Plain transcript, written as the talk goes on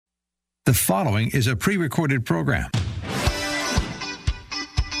The following is a pre-recorded program.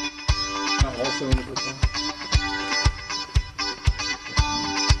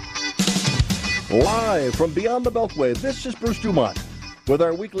 Live from beyond the Beltway, this is Bruce Dumont with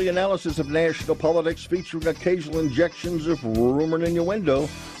our weekly analysis of national politics, featuring occasional injections of rumor and innuendo,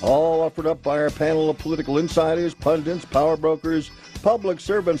 all offered up by our panel of political insiders, pundits, power brokers, public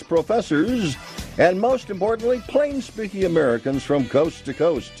servants, professors, and most importantly, plain-speaking Americans from coast to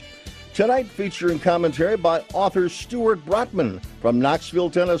coast. Tonight featuring commentary by author Stuart Brotman from Knoxville,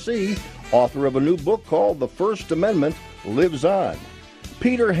 Tennessee, author of a new book called The First Amendment Lives On.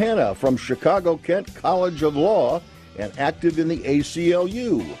 Peter Hanna from Chicago-Kent College of Law and active in the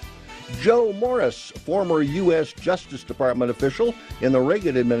ACLU. Joe Morris, former U.S. Justice Department official in the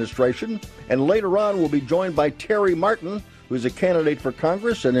Reagan administration. And later on, we'll be joined by Terry Martin, who's a candidate for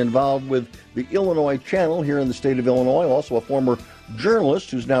Congress and involved with the Illinois Channel here in the state of Illinois, also a former journalist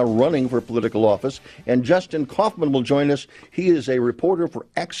who's now running for political office. And Justin Kaufman will join us. He is a reporter for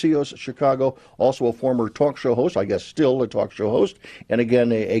Axios Chicago, also a former talk show host, I guess still a talk show host, and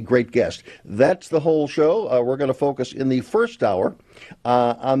again, a great guest. That's the whole show. We're going to focus in the first hour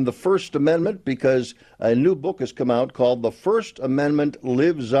on the First Amendment, because a new book has come out called The First Amendment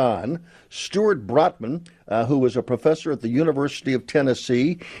Lives On. Stuart Brotman, who is a professor at the University of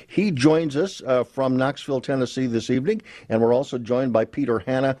Tennessee, he joins us from Knoxville, Tennessee this evening, and we're also joined by Peter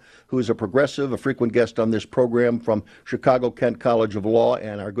Hanna, who is a progressive, a frequent guest on this program from Chicago-Kent College of Law,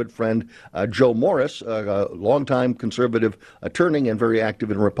 and our good friend Joe Morris, a longtime conservative attorney and very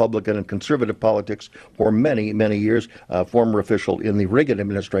active in Republican and conservative politics for many, many years, former official in the Reagan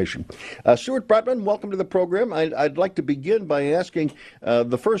administration. Stuart Brotman, welcome to the program. I'd like to begin by asking,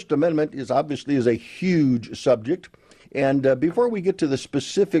 the First Amendment is obviously a huge subject, and before we get to the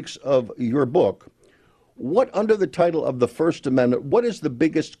specifics of your book, what, under the title of the First Amendment, what is the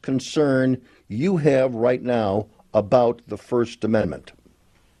biggest concern you have right now about the First Amendment?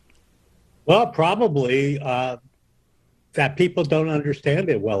 Well, probably that people don't understand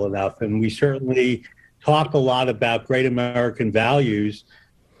it well enough. And we certainly talk a lot about great American values,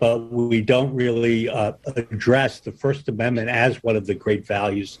 but we don't really address the First Amendment as one of the great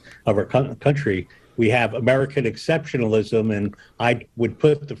values of our country. We have American exceptionalism, and I would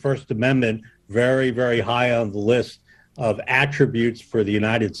put the First Amendment very, very high on the list of attributes for the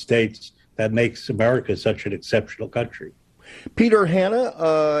United States that makes America such an exceptional country. Peter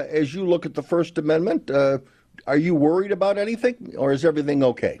Hanna, as you look at the First Amendment, are you worried about anything, or is everything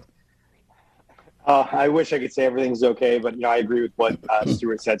okay? I wish I could say everything's okay, but I agree with what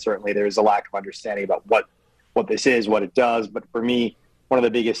Stuart said. Certainly, there's a lack of understanding about what this is, what it does. But for me, one of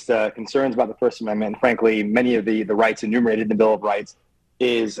the biggest concerns about the First Amendment, and frankly, many of the rights enumerated in the Bill of Rights,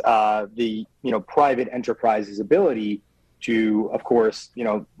 is the private enterprise's ability to, of course,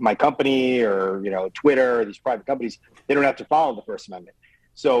 my company or Twitter, these private companies, they don't have to follow the First Amendment.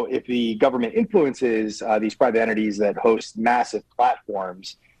 So if the government influences these private entities that host massive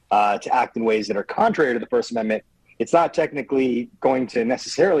platforms to act in ways that are contrary to the First Amendment, it's not technically going to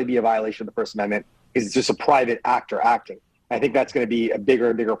necessarily be a violation of the First Amendment, because it's just a private actor acting. I think that's going to be a bigger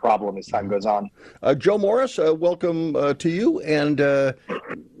and bigger problem as time goes on. Joe Morris, welcome to you. And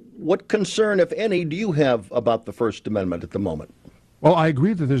what concern, if any, do you have about the First Amendment at the moment? Well, I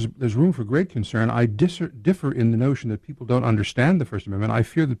agree that there's room for great concern. I differ in the notion that people don't understand the First Amendment. I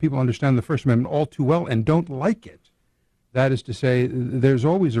fear that people understand the First Amendment all too well and don't like it. That is to say, there's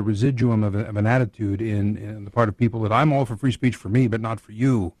always a residuum of an attitude in the part of people that I'm all for free speech for me, but not for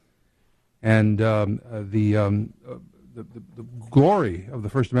you. And the glory of the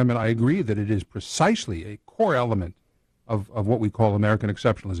First Amendment, I agree that it is precisely a core element of what we call American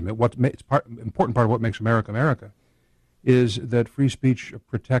exceptionalism. It's important part of what makes America America is that free speech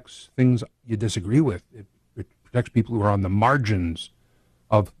protects things you disagree with. It protects people who are on the margins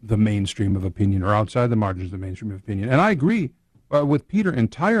of the mainstream of opinion or outside the margins of the mainstream of opinion. And I agree with Peter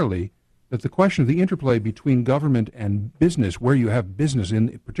entirely that the question of the interplay between government and business, where you have business,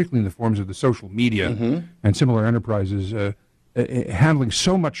 particularly in the forms of the social media and similar enterprises, handling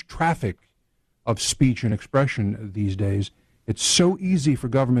so much traffic of speech and expression these days, it's so easy for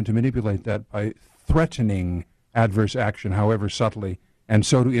government to manipulate that by threatening adverse action, however subtly, and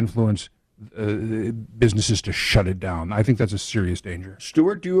so to influence businesses to shut it down. I think that's a serious danger.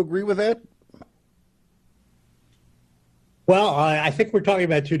 Stuart, do you agree with that? Well, I think we're talking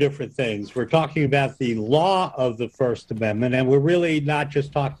about two different things. We're talking about the law of the First Amendment, and we're really not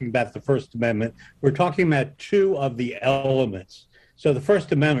just talking about the First Amendment. We're talking about two of the elements. So the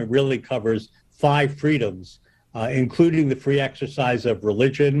First Amendment really covers 5 freedoms, including the free exercise of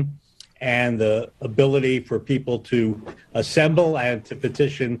religion and the ability for people to assemble and to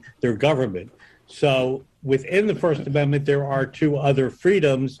petition their government. So within the First Amendment, there are two other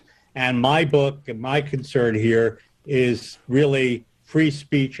freedoms, and my book and my concern here is really free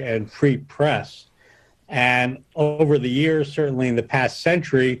speech and free press. And over the years, certainly in the past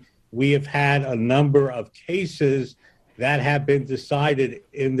century, we have had a number of cases that have been decided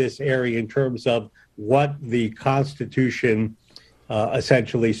in this area in terms of what the Constitution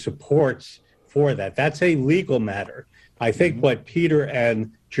essentially supports for that. That's a legal matter. I think what Peter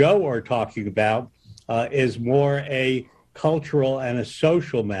and Joe are talking about is more a cultural and a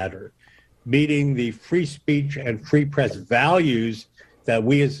social matter, meeting the free speech and free press values that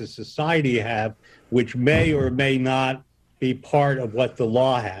we as a society have, which may or may not be part of what the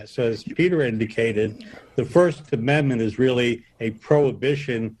law has. So as Peter indicated, the First Amendment is really a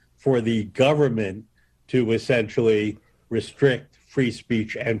prohibition for the government to essentially restrict free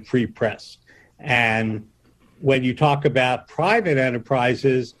speech and free press. And when you talk about private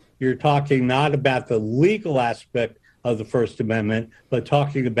enterprises, you're talking not about the legal aspect of the First Amendment, but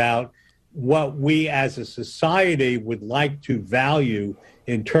talking about what we as a society would like to value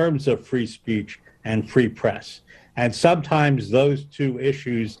in terms of free speech and free press. And sometimes those two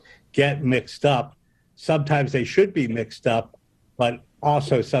issues get mixed up. Sometimes they should be mixed up, but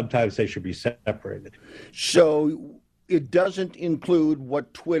also sometimes they should be separated. So it doesn't include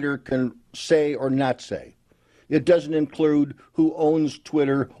what Twitter can say or not say. It doesn't include who owns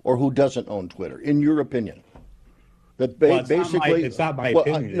Twitter or who doesn't own Twitter, in your opinion. That basically, it's not my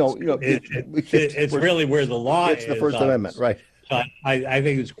opinion. It's really where the law is. It's the First Amendment, right? So I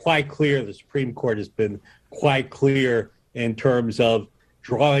think it's quite clear. The Supreme Court has been quite clear in terms of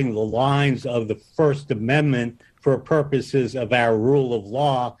drawing the lines of the First Amendment for purposes of our rule of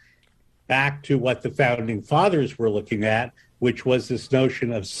law back to what the Founding Fathers were looking at, which was this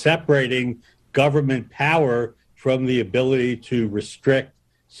notion of separating government power from the ability to restrict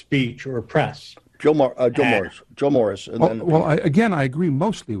speech or press. Joe Morris. Again, I agree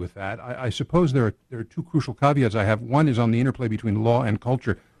mostly with that. I suppose there are two crucial caveats I have. One is on the interplay between law and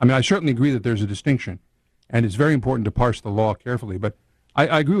culture. I mean, I certainly agree that there's a distinction, and it's very important to parse the law carefully. But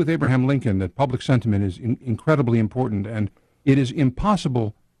I agree with Abraham Lincoln that public sentiment is incredibly important, and it is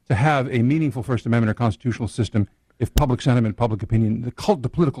impossible to have a meaningful First Amendment or constitutional system if public sentiment, public opinion, the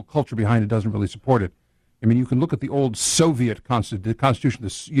political culture behind it doesn't really support it. I mean, you can look at the old Soviet Constitution,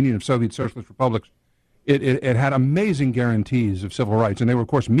 the Union of Soviet Socialist Republics. It had amazing guarantees of civil rights, and they were, of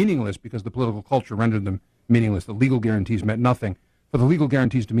course, meaningless because the political culture rendered them meaningless. The legal guarantees meant nothing. For the legal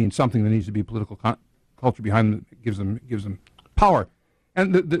guarantees to mean something, there needs to be political culture behind them that gives them power.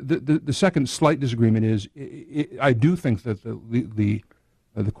 And the second slight disagreement is I do think that the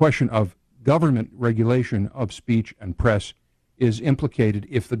question of government regulation of speech and press is implicated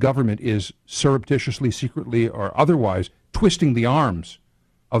if the government is surreptitiously, secretly, or otherwise twisting the arms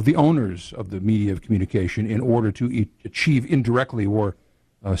of the owners of the media of communication in order to achieve indirectly or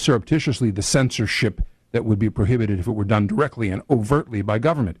surreptitiously the censorship that would be prohibited if it were done directly and overtly by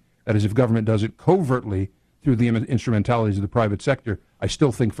government. That is, if government does it covertly through the instrumentalities of the private sector, I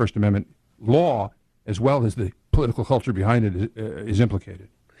still think First Amendment law, as well as the political culture behind it, is implicated.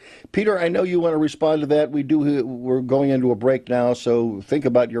 Peter, I know you want to respond to that. We're going into a break now, so think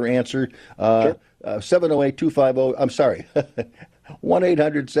about your answer. 708-250, I'm sorry,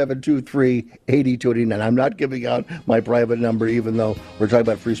 1-800-723-8289. I'm not giving out my private number, even though we're talking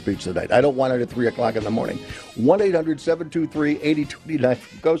about free speech tonight. I don't want it at 3 o'clock in the morning. 1-800-723-8289,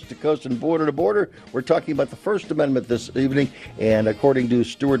 from coast to coast and border to border. We're talking about the First Amendment this evening, and according to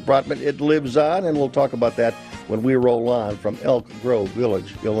Stuart Brotman, it lives on, and we'll talk about that when we roll on from Elk Grove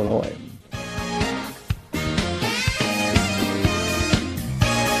Village, Illinois.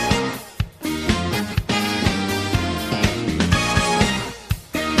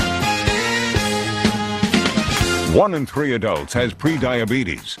 One in 3 adults has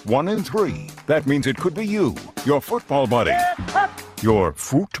prediabetes. 1 in 3. That means it could be you, your football buddy, your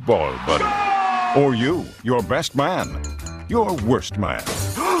football buddy, or you, your best man, your worst man,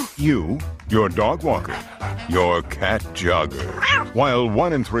 you, your dog walker, your cat jogger. While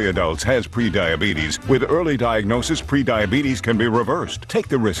 1 in 3 adults has prediabetes, with early diagnosis, prediabetes can be reversed. Take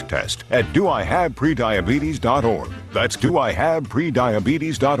the risk test at doihaveprediabetes.org. That's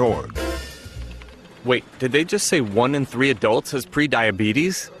doihaveprediabetes.org. Wait, did they just say 1 in 3 adults has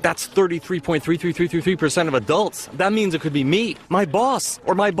prediabetes? That's 33.33333% of adults. That means it could be me, my boss,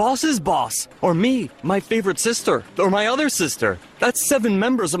 or my boss's boss, or me, my favorite sister, or my other sister. That's 7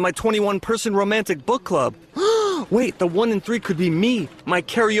 members of my 21-person romantic book club. Wait, the 1 in 3 could be me, my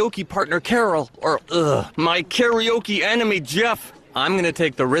karaoke partner Carol, or my karaoke enemy Jeff. I'm going to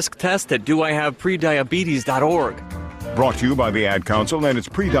take the risk test at doihaveprediabetes.org. Brought to you by the Ad Council and its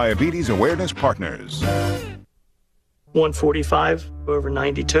pre-diabetes awareness partners. 145 over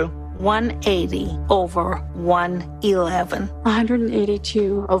 92. 180 over 111.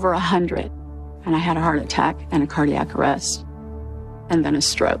 182 over 100. And I had a heart attack and a cardiac arrest. And then a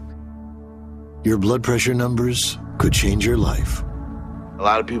stroke. Your blood pressure numbers could change your life. A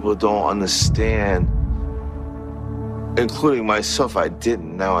lot of people don't understand, including myself, I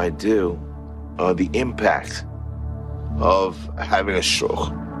didn't, now I do, the impact of having a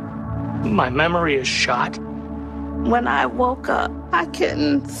stroke. My memory is shot. When I woke up, I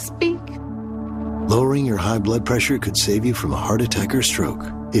couldn't speak. Lowering your high blood pressure could save you from a heart attack or stroke.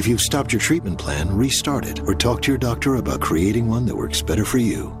 If you've stopped your treatment plan, restart it or talk to your doctor about creating one that works better for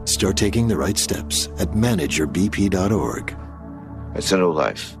you. Start taking the right steps at manageyourbp.org. It's a new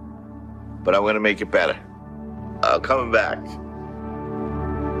life, but I'm going to make it better. Coming back.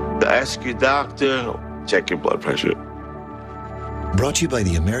 Ask your doctor, check your blood pressure. Brought to you by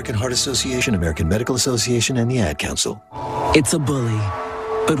the American Heart Association, American Medical Association, and the Ad Council. It's a bully,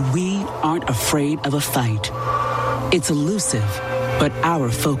 but we aren't afraid of a fight. It's elusive, but our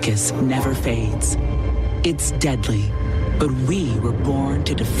focus never fades. It's deadly, but we were born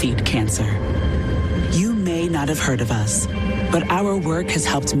to defeat cancer. You may not have heard of us, but our work has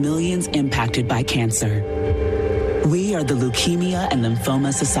helped millions impacted by cancer. We are the Leukemia and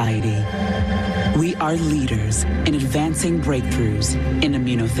Lymphoma Society. We are leaders in advancing breakthroughs in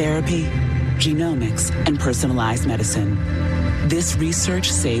immunotherapy, genomics, and personalized medicine. This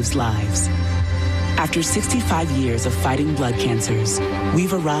research saves lives. After 65 years of fighting blood cancers,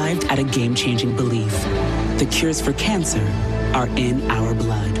 we've arrived at a game-changing belief. The cures for cancer are in our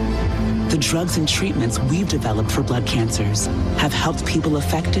blood. The drugs and treatments we've developed for blood cancers have helped people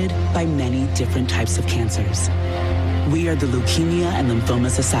affected by many different types of cancers. We are the Leukemia and Lymphoma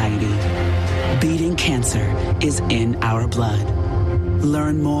Society. Beating cancer is in our blood.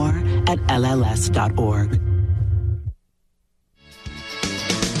 Learn more at LLS.org.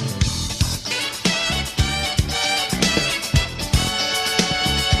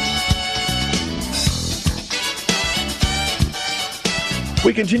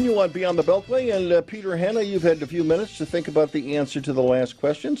 We continue on Beyond the Beltway, and Peter Hanna, you've had a few minutes to think about the answer to the last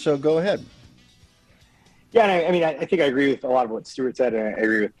question, so go ahead. Yeah, and I mean, I think I agree with a lot of what Stuart said, and I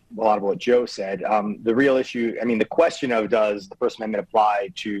agree with a lot of what Joe said. The real issue, I mean, the question of does the First Amendment apply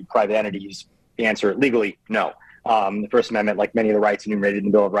to private entities? The answer, legally, no. The First Amendment, like many of the rights enumerated in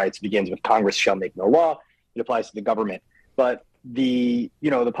the Bill of Rights, begins with Congress shall make no law. It applies to the government. But the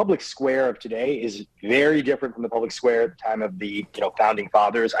public square of today is very different from the public square at the time of the founding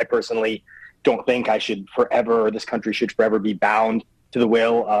fathers. I personally don't think this country should forever be bound to the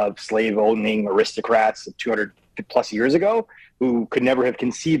will of slave-owning aristocrats of 200 plus years ago who could never have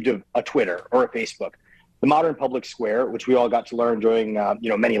conceived of a Twitter or a Facebook. The modern public square, which we all got to learn during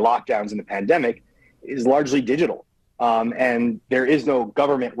many lockdowns in the pandemic, is largely digital. And there is no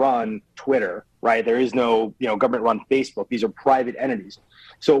government-run Twitter, right? There is no government-run Facebook. These are private entities.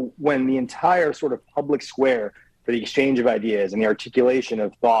 So when the entire sort of public square for the exchange of ideas and the articulation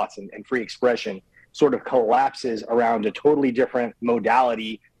of thoughts and free expression sort of collapses around a totally different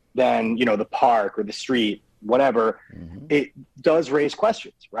modality than, the park or the street, whatever, it does raise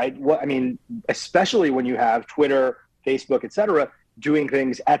questions, right? Especially when you have Twitter, Facebook, et cetera, doing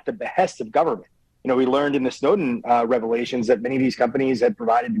things at the behest of government. We learned in the Snowden revelations that many of these companies had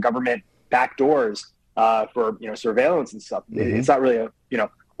provided the government backdoors for, surveillance and stuff. It's not really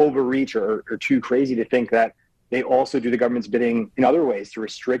overreach or too crazy to think that they also do the government's bidding in other ways to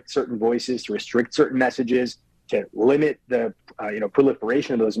restrict certain voices, to restrict certain messages, to limit the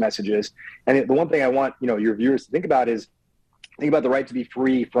proliferation of those messages. And the one thing I want your viewers to think about is think about the right to be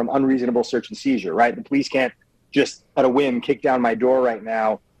free from unreasonable search and seizure. Right, the police can't just at a whim kick down my door right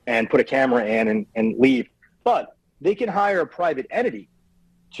now and put a camera in and leave, but they can hire a private entity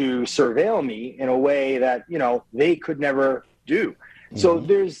to surveil me in a way that they could never do. So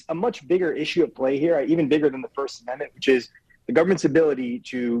there's a much bigger issue at play here, even bigger than the First Amendment, which is the government's ability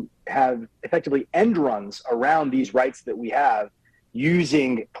to have effectively end runs around these rights that we have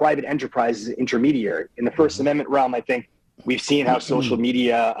using private enterprises as intermediary. In the First Amendment realm, I think we've seen how social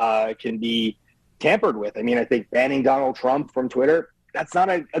media can be tampered with. I mean, I think banning Donald Trump from Twitter, that's not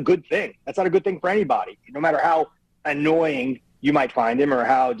a good thing. That's not a good thing for anybody, no matter how annoying you might find him or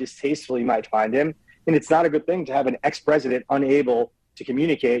how distasteful you might find him. And it's not a good thing to have an ex-president unable to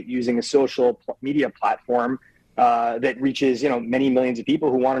communicate using a social media platform that reaches, many millions of people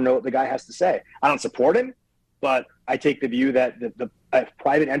who want to know what the guy has to say. I don't support him, but I take the view that the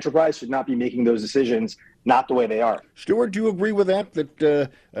private enterprise should not be making those decisions not the way they are. Stuart, do you agree with that?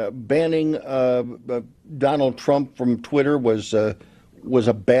 That banning Donald Trump from Twitter was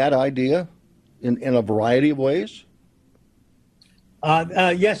a bad idea in a variety of ways?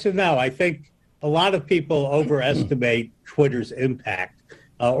 Yes and no. I think a lot of people overestimate Twitter's impact,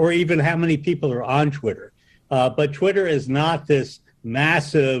 or even how many people are on Twitter. But Twitter is not this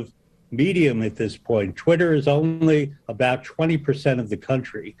massive medium at this point. Twitter is only about 20% of the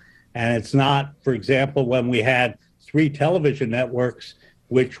country. And it's not, for example, when we had 3 television networks,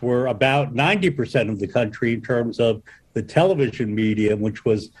 which were about 90% of the country in terms of the television medium, which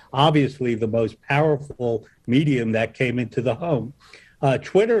was obviously the most powerful medium that came into the home.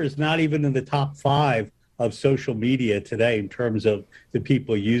 Twitter is not even in the top 5 of social media today in terms of the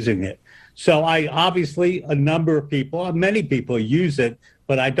people using it. So obviously a number of people, many people use it,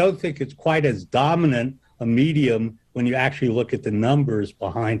 but I don't think it's quite as dominant a medium when you actually look at the numbers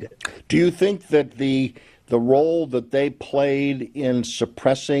behind it. Do you think that the role that they played in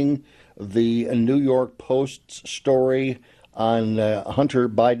suppressing the New York Post's story on Hunter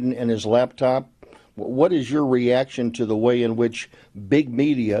Biden and his laptop, what is your reaction to the way in which big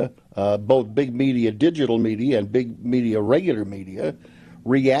media, both big media, digital media, and big media, regular media,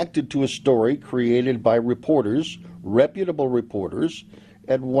 reacted to a story created by reporters, reputable reporters,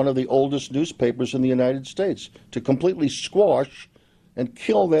 at one of the oldest newspapers in the United States, to completely squash and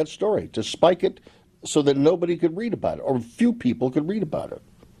kill that story, to spike it so that nobody could read about it, or few people could read about it?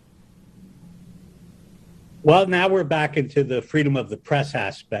 Well, now we're back into the freedom of the press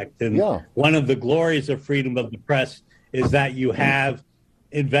aspect. And one of the glories of freedom of the press is that you have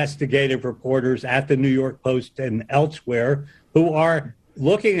investigative reporters at the New York Post and elsewhere who are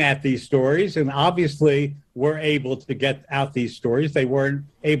looking at these stories, and obviously were able to get out these stories. They weren't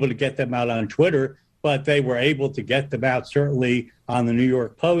able to get them out on Twitter, but they were able to get them out certainly on the New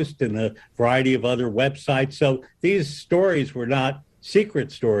York Post and a variety of other websites. So these stories were not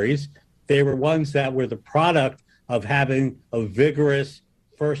secret stories. They were ones that were the product of having a vigorous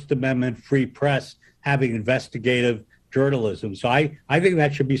First Amendment free press, having investigative journalism. So I think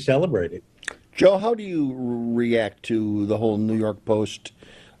that should be celebrated. Joe, how do you react to the whole New York Post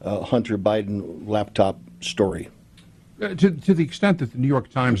Hunter Biden laptop story? To the extent that the New York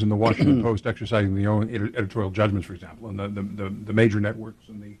Times and the Washington Post, exercising their own editorial judgments, for example, and the major networks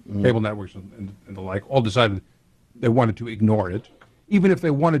and the cable networks and the like, all decided they wanted to ignore it, even if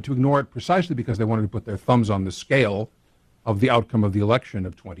they wanted to ignore it precisely because they wanted to put their thumbs on the scale of the outcome of the election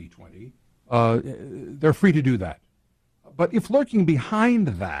of 2020, they're free to do that. But if lurking behind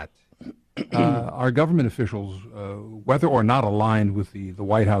that our government officials, whether or not aligned with the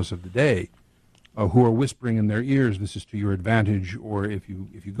White House of the day, who are whispering in their ears, this is to your advantage, or if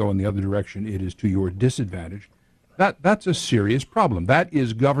you go in the other direction, it is to your disadvantage, that's a serious problem. That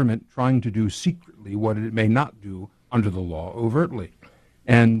is government trying to do secretly what it may not do under the law overtly.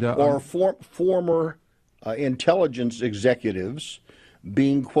 And or former intelligence executives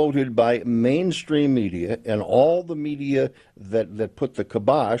being quoted by mainstream media and all the media that put the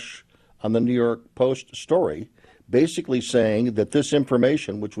kibosh on the New York Post story, basically saying that this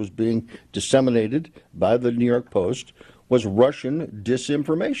information, which was being disseminated by the New York Post, was Russian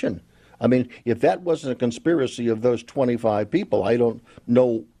disinformation. I mean, if that wasn't a conspiracy of those 25 people, I don't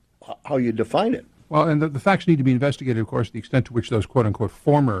know how you define it. Well, and the facts need to be investigated, of course, the extent to which those quote-unquote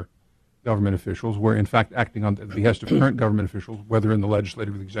former government officials were, in fact, acting on the behest of current government officials, whether in the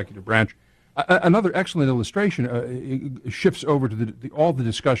legislative or the executive branch. Another excellent illustration shifts over to all the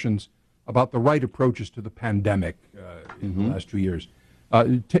discussions about the right approaches to the pandemic in the last 2 years.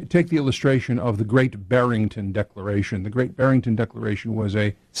 Take the illustration of the Great Barrington Declaration. The Great Barrington Declaration was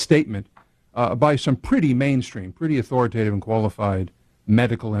a statement by some pretty mainstream, pretty authoritative and qualified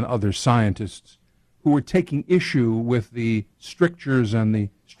medical and other scientists who were taking issue with the strictures and the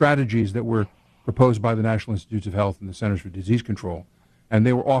strategies that were proposed by the National Institutes of Health and the Centers for Disease Control. And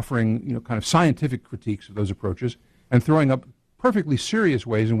they were offering, kind of scientific critiques of those approaches and throwing up perfectly serious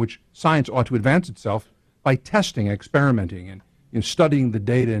ways in which science ought to advance itself by testing, experimenting, and studying the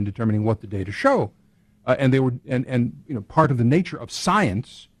data and determining what the data show. And they were, part of the nature of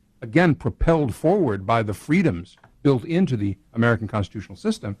science, again propelled forward by the freedoms built into the American constitutional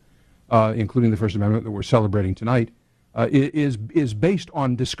system, including the First Amendment that we're celebrating tonight, is based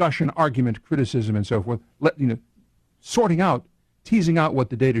on discussion, argument, criticism, and so forth. Sorting out, teasing out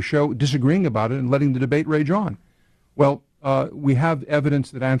what the data show, disagreeing about it, and letting the debate rage on. Well, we have evidence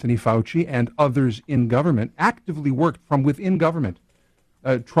that Anthony Fauci and others in government actively worked from within government,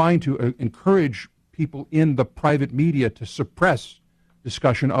 trying to encourage people in the private media to suppress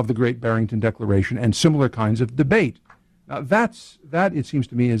discussion of the Great Barrington Declaration and similar kinds of debate. Now, that, it seems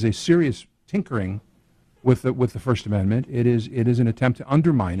to me, is a serious tinkering with the First Amendment. It is an attempt to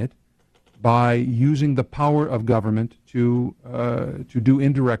undermine it by using the power of government to do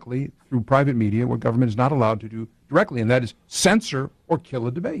indirectly through private media what government is not allowed to do directly, and that is censor or kill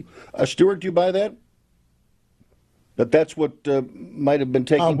a debate. Stuart, do you buy that? That's what might have been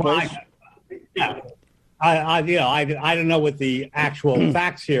taking place? I don't know what the actual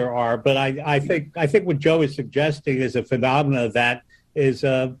facts here are, but I think what Joe is suggesting is a phenomena that is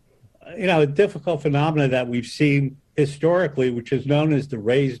a difficult phenomena that we've seen historically, which is known as the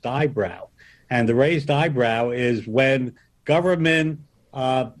raised eyebrow. And the raised eyebrow is when government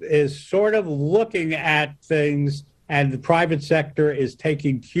is sort of looking at things and the private sector is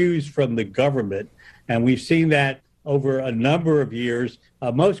taking cues from the government. And we've seen that over a number of years.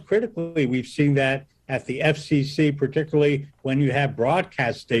 Most critically, we've seen that at the FCC, particularly when you have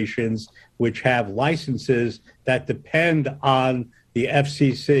broadcast stations which have licenses that depend on the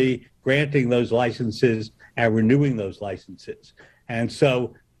FCC granting those licenses and renewing those licenses. And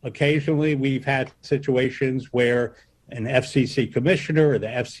so occasionally we've had situations where an FCC commissioner or the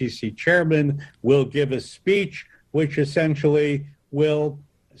FCC chairman will give a speech which essentially will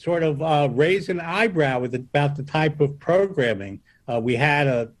sort of raise an eyebrow about the type of programming. We had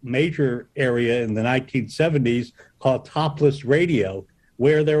a major area in the 1970s called topless radio,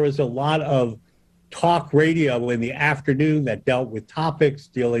 where there was a lot of talk radio in the afternoon that dealt with topics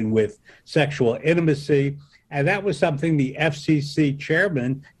dealing with sexual intimacy. And that was something the FCC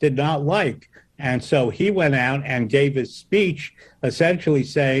chairman did not like. And so he went out and gave a speech essentially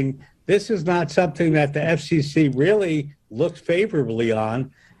saying, this is not something that the FCC really looks favorably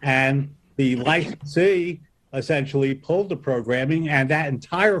on. And the licensee essentially pulled the programming, and that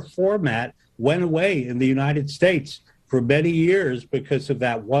entire format went away in the United States for many years because of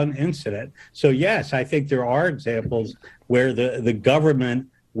that one incident. So yes, I think there are examples where the government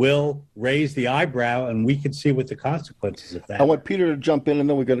will raise the eyebrow, and we can see what the consequences of that. I want Peter to jump in, and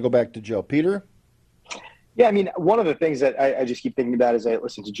then we're going to go back to Joe. Peter? Yeah, I mean, one of the things that I just keep thinking about as I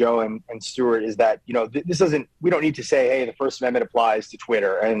listen to Joe and Stuart is that, we don't need to say, hey, the First Amendment applies to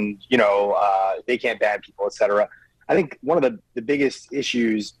Twitter and, they can't ban people, et cetera. I think one of the biggest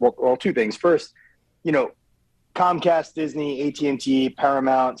issues, well, two things. First, Comcast, Disney, AT&T,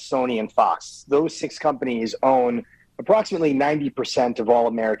 Paramount, Sony, and Fox, those 6 companies own approximately 90% of all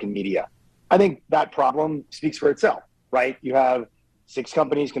American media. I think that problem speaks for itself, right? You have 6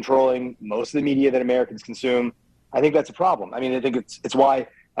 companies controlling most of the media that Americans consume. I think that's a problem. I mean, I think it's why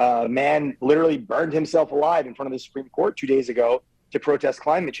a man literally burned himself alive in front of the Supreme Court 2 days ago to protest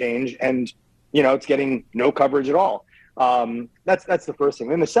climate change, and it's getting no coverage at all. That's the first thing.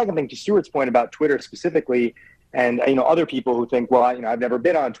 Then the second thing, to Stuart's point about Twitter specifically, and other people who think, well, I've never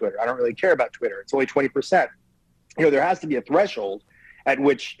been on Twitter, I don't really care about Twitter, it's only 20%. There has to be a threshold at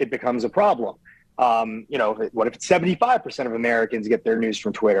which it becomes a problem. What if it's 75% of Americans get their news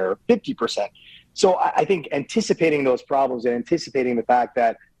from Twitter, or 50%? So I think anticipating those problems and anticipating the fact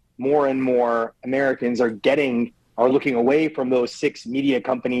that more and more Americans are looking away from those 6 media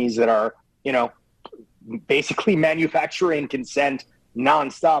companies that are, basically manufacturing consent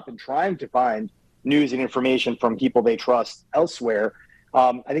nonstop and trying to find news and information from people they trust elsewhere.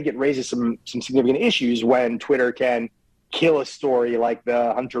 I think it raises some significant issues when Twitter can kill a story like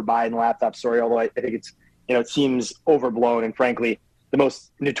the Hunter Biden laptop story, although I think it seems overblown. And frankly, the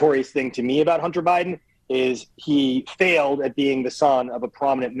most notorious thing to me about Hunter Biden is he failed at being the son of a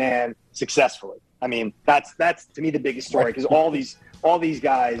prominent man successfully. I mean, that's to me the biggest story, because all these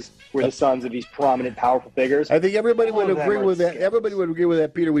guys were the sons of these prominent, powerful figures. I think everybody would agree with that. Everybody would agree with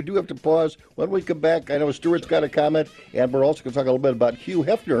that, Peter. We do have to pause. When we come back, I know Stuart's got a comment, and we're also going to talk a little bit about Hugh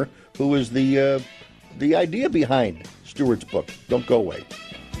Hefner, who is the idea behind Stuart's book. Don't go away.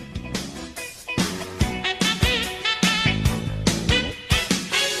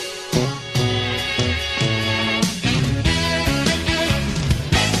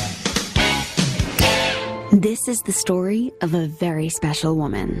 This is the story of a very special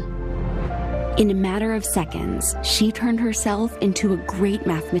woman. In a matter of seconds, she turned herself into a great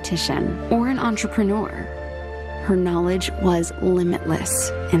mathematician or an entrepreneur. Her knowledge was limitless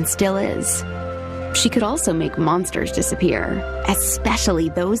and still is. She could also make monsters disappear, especially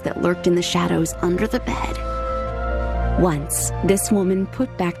those that lurked in the shadows under the bed. Once, this woman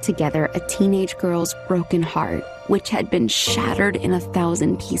put back together a teenage girl's broken heart, which had been shattered in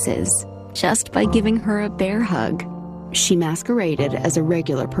 1,000 pieces, just by giving her a bear hug. She masqueraded as a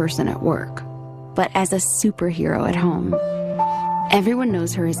regular person at work, but as a superhero at home. Everyone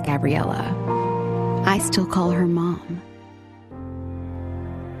knows her as Gabriella. I still call her Mom.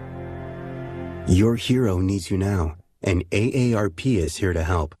 Your hero needs you now, and AARP is here to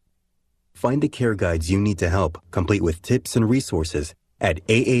help. Find the care guides you need to help, complete with tips and resources at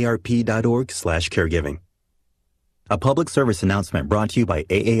aarp.org/caregiving. A public service announcement brought to you by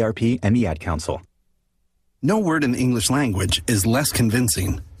AARP and the Ad Council. No word in the English language is less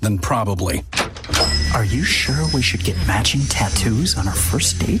convincing than probably. Are you sure we should get matching tattoos on our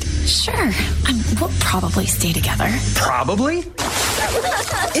first date? Sure. We'll probably stay together. Probably?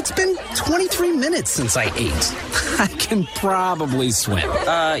 It's been 23 minutes since I ate. I can probably swim.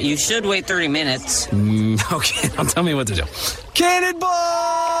 You should wait 30 minutes. Okay, now tell me what to do. Cannonball!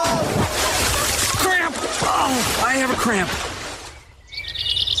 Cramp! Oh, I have a cramp.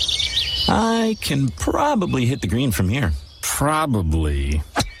 I can probably hit the green from here. Probably.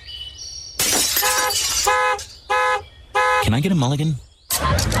 Can I get a mulligan?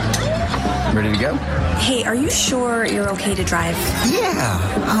 Ready to go? Hey, are you sure you're okay to drive?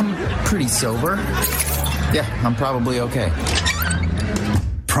 Yeah, I'm pretty sober. Yeah, I'm probably okay.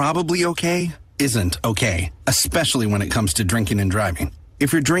 Probably okay isn't okay, especially when it comes to drinking and driving.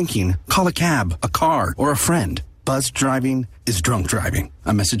 If you're drinking, call a cab, a car, or a friend. Buzzed driving is drunk driving.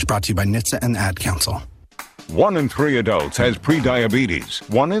 A message brought to you by NHTSA and the Ad Council. 1 in 3 adults has prediabetes.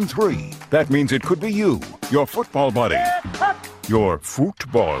 1 in 3. That means it could be you, your football buddy, your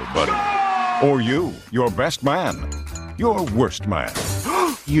football buddy, or you, your best man, your worst man,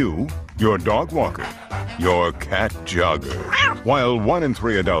 you, your dog walker, your cat jogger. While 1 in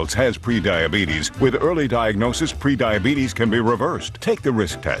 3 adults has prediabetes, with early diagnosis, prediabetes can be reversed. Take the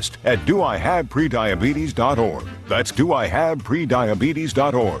risk test at doihaveprediabetes.org. That's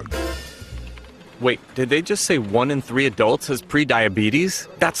doihaveprediabetes.org. Wait, did they just say 1 in 3 adults has prediabetes?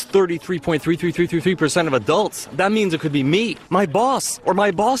 That's 33.33333% of adults. That means it could be me, my boss, or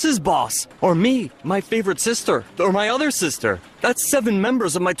my boss's boss, or me, my favorite sister, or my other sister. That's 7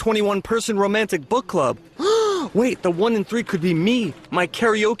 members of my 21-person romantic book club. Wait, the 1 in 3 could be me, my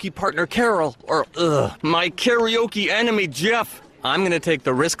karaoke partner Carol, or my karaoke enemy Jeff. I'm gonna take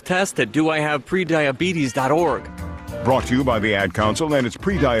the risk test at doihaveprediabetes.org. Brought to you by the Ad Council and its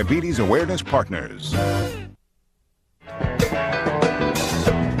Prediabetes Awareness Partners.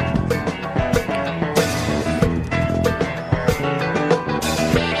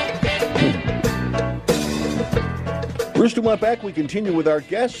 Bruce Dumont back. We continue with our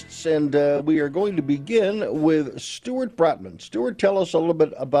guests, and we are going to begin with Stuart Brotman. Stuart, tell us a little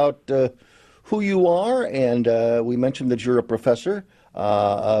bit about who you are, and we mentioned that you're a professor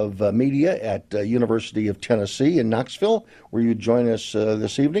of media at University of Tennessee in Knoxville, where you join us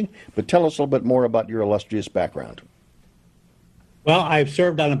this evening. But tell us a little bit more about your illustrious background. Well, I've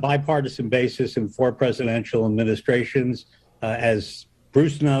served on a bipartisan basis in 4 presidential administrations. As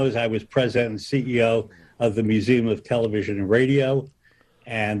Bruce knows, I was president and CEO of the Museum of Television and Radio,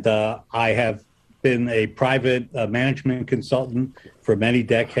 and I have been a private management consultant for many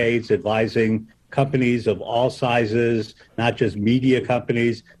decades, advising companies of all sizes, not just media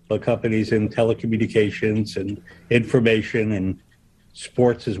companies, but companies in telecommunications and information and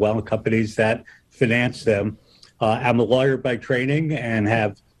sports as well, and companies that finance them. I'm a lawyer by training and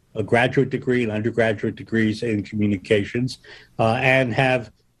have a graduate degree and undergraduate degrees in communications, and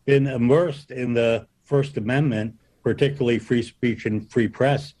have been immersed in the First Amendment, particularly free speech and free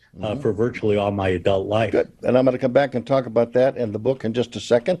press, for virtually all my adult life. Good. And I'm going to come back and talk about that and the book in just a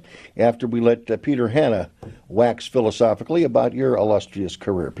second, after we let Peter Hanna wax philosophically about your illustrious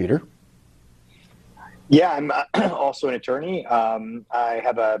career. Peter? Yeah, I'm also an attorney. I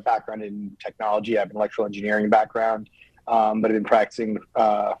have a background in technology. I have an electrical engineering background, but I've been practicing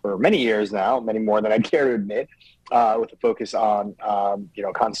for many years now, many more than I care to admit, with a focus on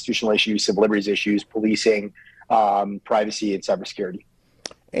constitutional issues, civil liberties issues, policing, privacy, and cybersecurity.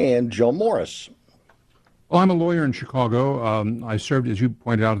 And Joe Morris. Well, I'm a lawyer in Chicago. I served, as you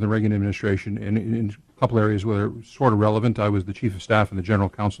pointed out, in the Reagan administration in a couple areas where they're sort of relevant. I was the chief of staff and the general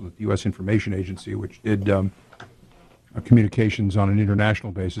counsel at the U.S. Information Agency, which did communications on an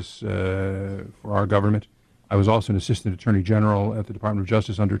international basis for our government. I was also an assistant attorney general at the Department of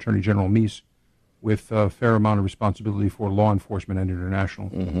Justice under Attorney General Meese, with a fair amount of responsibility for law enforcement and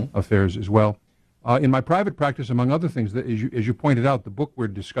international affairs as well. In my private practice, among other things, as you pointed out, the book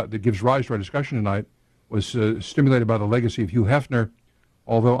that gives rise to our discussion tonight was stimulated by the legacy of Hugh Hefner,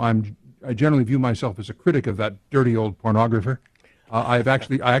 although I generally view myself as a critic of that dirty old pornographer. I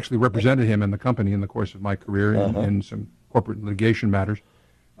actually represented him in the company in the course of my career in some corporate litigation matters.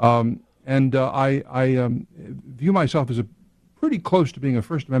 And I view myself as pretty close to being a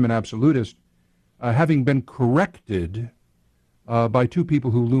First Amendment absolutist, having been corrected by 2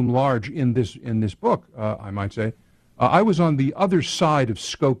 people who loom large in this book, I might say. I was on the other side of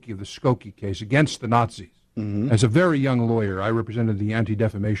Skokie, the Skokie case, against the Nazis. As a very young lawyer, I represented the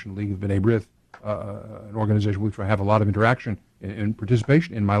Anti-Defamation League of B'nai B'rith, an organization with which I have a lot of interaction and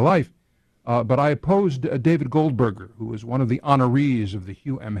participation in my life. But I opposed David Goldberger, who was one of the honorees of the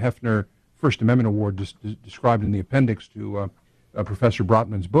Hugh M. Hefner First Amendment Award described in the appendix to Professor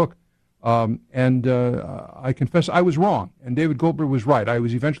Brotman's book. I confess I was wrong, and David Goldberg was right. I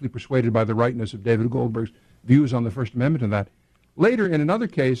was eventually persuaded by the rightness of David Goldberg's views on the First Amendment and that. Later, in another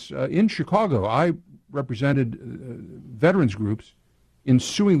case, in Chicago, I represented veterans groups in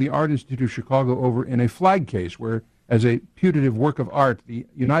suing the Art Institute of Chicago over in a flag case where, as a putative work of art, the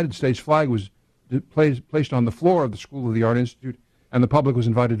United States flag was placed on the floor of the School of the Art Institute, and the public was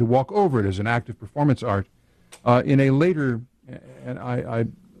invited to walk over it as an act of performance art. In a later, and I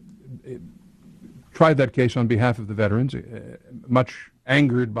tried that case on behalf of the veterans, much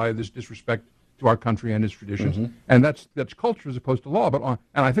angered by this disrespect to our country and its traditions. And that's culture as opposed to law.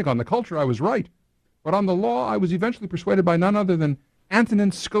 And I think on the culture I was right. But on the law, I was eventually persuaded by none other than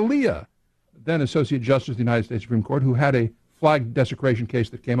Antonin Scalia, then Associate Justice of the United States Supreme Court, who had a flag desecration case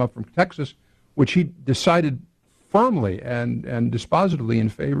that came up from Texas, which he decided firmly and dispositively in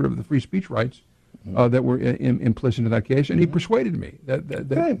favor of the free speech rights that were implicit in that case, and he persuaded me.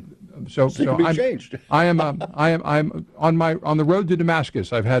 So I'm on the road to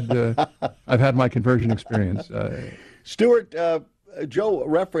Damascus. I've had my conversion experience. Stuart, Joe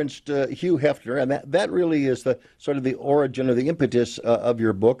referenced Hugh Hefner, and that really is the sort of the origin or the impetus of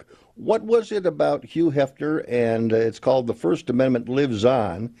your book. What was it about Hugh Hefner, and it's called The First Amendment Lives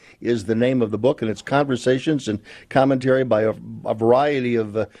On, is the name of the book, and it's conversations and commentary by a variety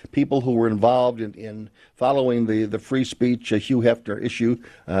of people who were involved in following the free speech Hugh Hefner issue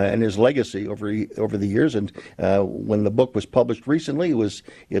and his legacy over the years. And when the book was published recently,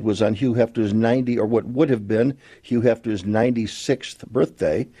 it was on Hugh Hefner's 96th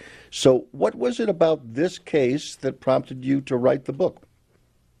birthday. So what was it about this case that prompted you to write the book?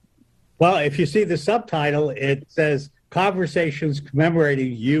 Well, if you see the subtitle, it says Conversations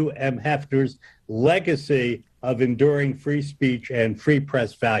Commemorating Hugh M. Hefner's Legacy of Enduring Free Speech and Free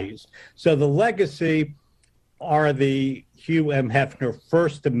Press Values. So the legacy are the Hugh M. Hefner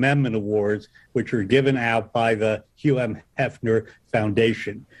First Amendment Awards, which are given out by the Hugh M. Hefner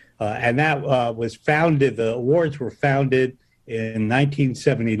Foundation. And that was founded, the awards were founded in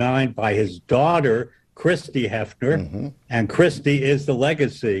 1979 by his daughter, Christy Hefner. And Christy is the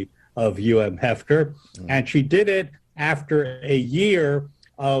legacy of Hugh M. Hefner, and she did it after a year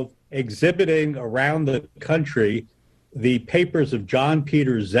of exhibiting around the country the papers of John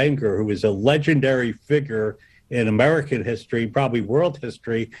Peter Zenger, who is a legendary figure in American history, probably world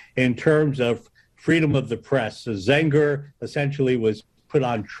history, in terms of freedom of the press. So Zenger essentially was put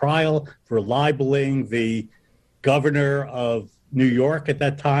on trial for libeling the governor of New York at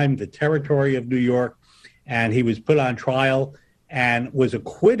that time, the territory of New York, and he was put on trial and was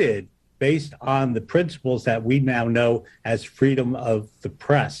acquitted based on the principles that we now know as freedom of the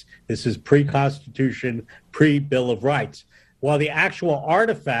press. This is pre-Constitution, pre-Bill of Rights. While the actual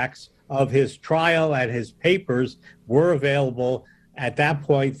artifacts of his trial and his papers were available, at that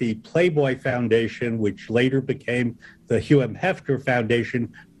point, the Playboy Foundation, which later became the Hugh M. Hefner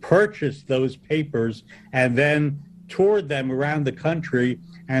Foundation, purchased those papers and then toured them around the country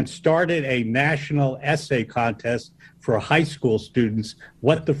and started a national essay contest for high school students,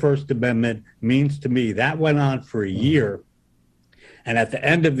 what the First Amendment means to me. That went on for a year. And at the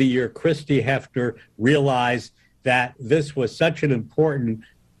end of the year, Christy Hefner realized that this was such an important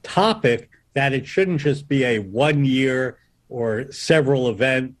topic that it shouldn't just be a 1 year or several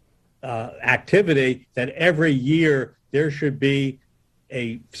event activity, that every year there should be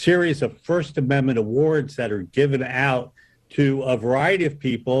a series of First Amendment awards that are given out to a variety of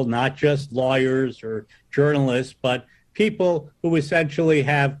people, not just lawyers or journalists, but people who essentially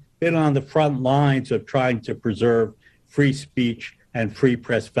have been on the front lines of trying to preserve free speech and free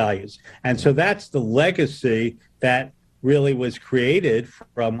press values. And so that's the legacy that really was created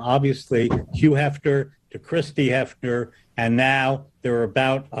from, obviously, Hugh Hefner to Christy Hefner, and now there are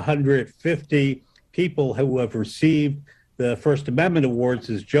about 150 people who have received the First Amendment Awards,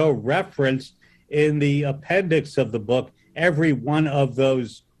 as Joe referenced in the appendix of the book. Every one of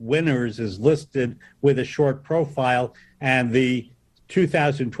those winners is listed with a short profile, and the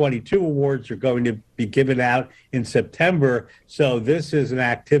 2022 awards are going to be given out in September. So this is an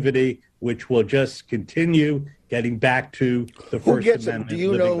activity which will just continue, getting back to the First Amendment.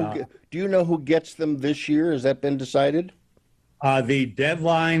 Do you know who gets them this year? Has that been decided? The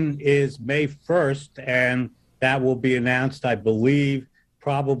deadline is May 1st, and that will be announced, I believe,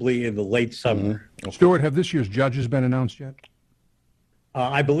 probably in the late summer. Stuart, have this year's judges been announced yet?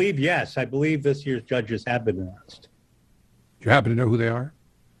 I believe, yes. I believe this year's judges have been announced. Do you happen to know who they are?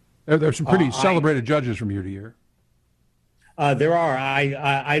 There's some pretty celebrated judges from year to year. There are.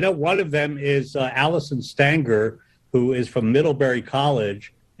 I know one of them is Allison Stanger, who is from Middlebury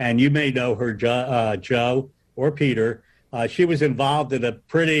College, and you may know her, Joe or Peter. She was involved in a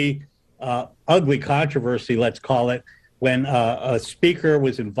pretty ugly controversy, let's call it, when a speaker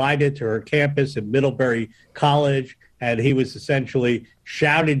was invited to her campus at Middlebury College, and he was essentially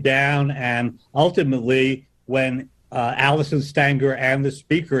shouted down. And ultimately, when Allison Stanger and the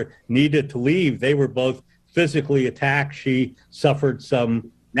speaker needed to leave, they were both physically attacked. She suffered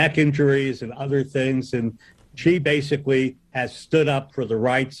some neck injuries and other things, and she basically has stood up for the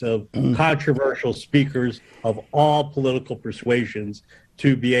rights of controversial speakers of all political persuasions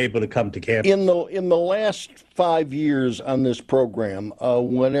to be able to come to campus. In the last 5 years on this program,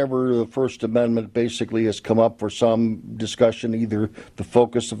 whenever the First Amendment basically has come up for some discussion, either the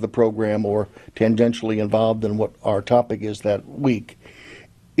focus of the program or tangentially involved in what our topic is that week,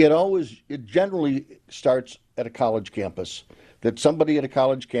 it generally starts at a college campus. That somebody at a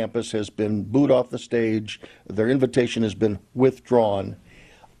college campus has been booed off the stage, their invitation has been withdrawn.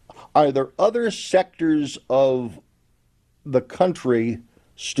 Are there other sectors of the country,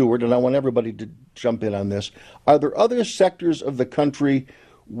 Stuart, and I want everybody to jump in on this, are there other sectors of the country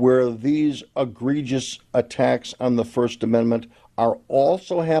where these egregious attacks on the First Amendment are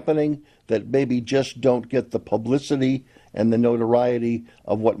also happening that maybe just don't get the publicity and the notoriety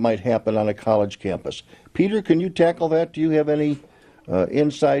of what might happen on a college campus? Peter, can you tackle that? Do you have any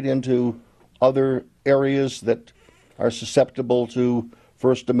insight into other areas that are susceptible to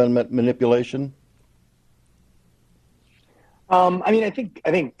First Amendment manipulation? I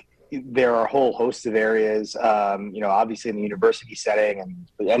think there are a whole host of areas, obviously in the university setting and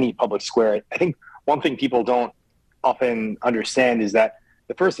any public square. I think one thing people don't often understand is that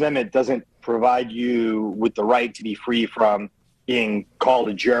the First Amendment doesn't provide you with the right to be free from being called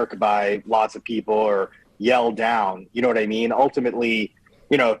a jerk by lots of people or yelled down. You know what I mean? Ultimately,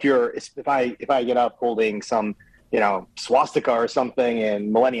 if I get up holding some, swastika or something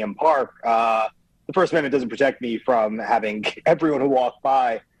in Millennium Park, the First Amendment doesn't protect me from having everyone who walks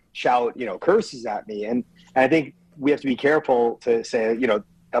by shout, curses at me. And I think we have to be careful to say,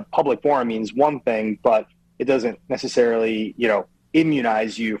 a public forum means one thing, but it doesn't necessarily,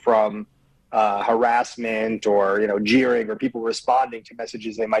 immunize you from harassment or, jeering or people responding to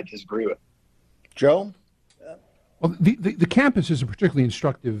messages they might disagree with. Joe? Well, the campus is a particularly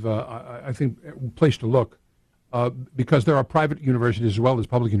instructive, I think, place to look because there are private universities as well as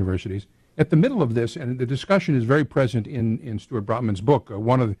public universities. At the middle of this, and the discussion is very present in Stuart Brotman's book,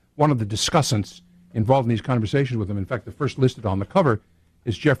 one of the discussants involved in these conversations with him, in fact, the first listed on the cover,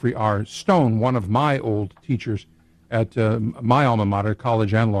 is Jeffrey R. Stone, one of my old teachers at my alma mater,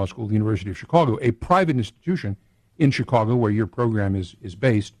 college and law school, the University of Chicago, a private institution in Chicago where your program is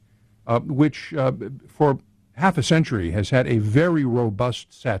based, which for half a century has had a very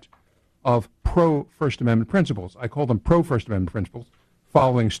robust set of pro-First Amendment principles. I call them pro-First Amendment principles,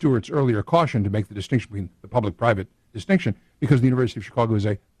 following Stuart's earlier caution to make the distinction between the public-private distinction, because the University of Chicago is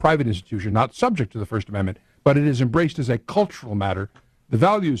a private institution, not subject to the First Amendment, but it is embraced as a cultural matter. The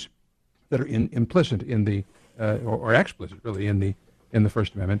values that are implicit in the or explicit, really, in the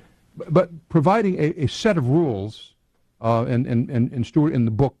First Amendment, but providing a set of rules, and Stuart in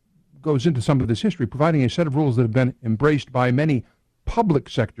the book goes into some of this history, providing a set of rules that have been embraced by many public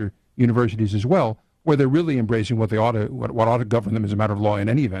sector universities as well, where they're really embracing what ought to govern them as a matter of law in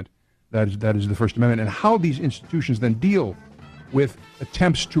any event. That is the First Amendment, and how these institutions then deal with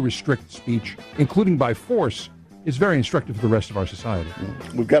attempts to restrict speech, including by force, is very instructive for the rest of our society.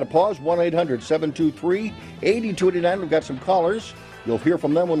 We've got to pause. 1-800-723-8289. We've got some callers. You'll hear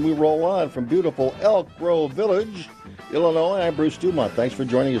from them when we roll on from beautiful Elk Grove Village, Illinois. I'm Bruce Dumont. Thanks for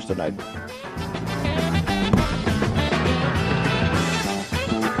joining us tonight.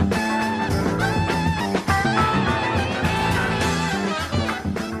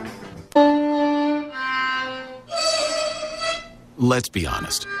 Let's be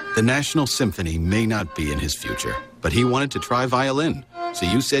honest. The National Symphony may not be in his future, but he wanted to try violin. So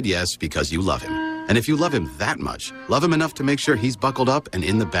you said yes because you love him. And if you love him that much, love him enough to make sure he's buckled up and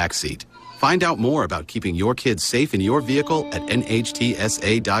in the back seat. Find out more about keeping your kids safe in your vehicle at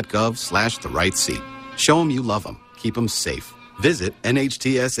nhtsa.gov/the-right-seat. Show him you love them. Keep them safe. Visit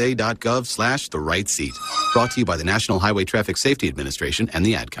nhtsa.gov/the-right-seat. Brought to you by the National Highway Traffic Safety Administration and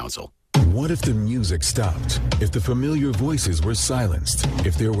the Ad Council. What if the music stopped? If the familiar voices were silenced?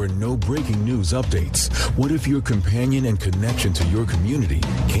 If there were no breaking news updates? What if your companion and connection to your community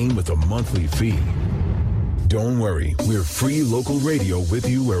came with a monthly fee? Don't worry, we're free local radio with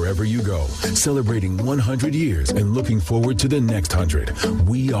you wherever you go, celebrating 100 years and looking forward to the next 100.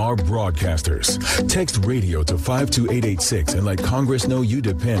 We are broadcasters. Text radio to 52886 and let Congress know you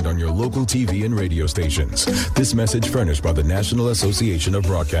depend on your local TV and radio stations. This message furnished by the National Association of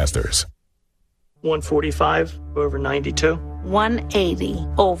Broadcasters. 145 over 92. 180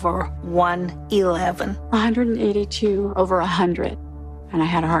 over 111. 182 over 100. And I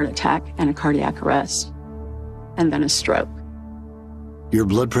had a heart attack and a cardiac arrest. And then a stroke. Your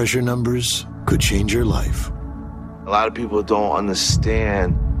blood pressure numbers could change your life. A lot of people don't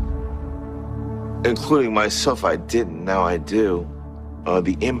understand, including myself. I didn't, now I do,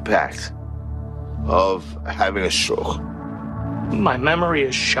 the impact of having a stroke. My memory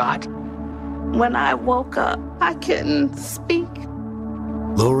is shot. When I woke up, I couldn't speak.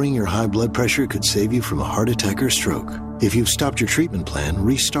 Lowering your high blood pressure could save you from a heart attack or stroke. If you've stopped your treatment plan,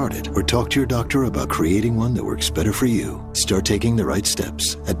 restart it or talk to your doctor about creating one that works better for you. Start taking the right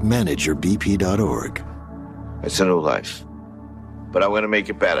steps at manageyourbp.org. It's a new life, but I'm going to make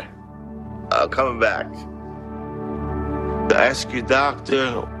it better. Coming back. Ask your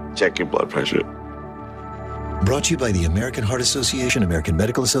doctor, check your blood pressure. Brought to you by the American Heart Association, American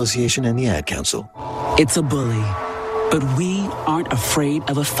Medical Association, and the Ad Council. It's a bully, but we aren't afraid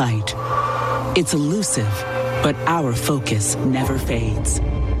of a fight. It's elusive, but our focus never fades.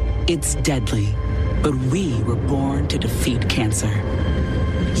 It's deadly, but we were born to defeat cancer.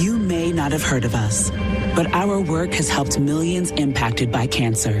 You may not have heard of us, but our work has helped millions impacted by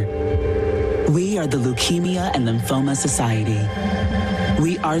cancer. We are the Leukemia and Lymphoma Society.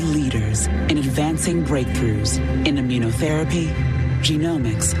 We are leaders in advancing breakthroughs in immunotherapy,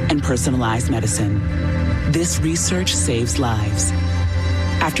 genomics, and personalized medicine. This research saves lives.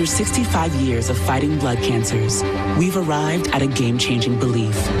 After 65 years of fighting blood cancers, we've arrived at a game-changing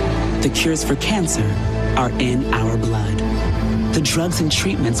belief. The cures for cancer are in our blood. The drugs and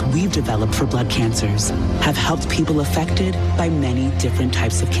treatments we've developed for blood cancers have helped people affected by many different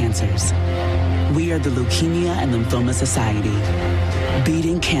types of cancers. We are the Leukemia and Lymphoma Society.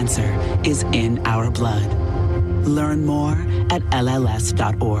 Beating cancer is in our blood. Learn more at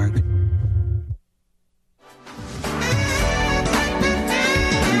LLS.org.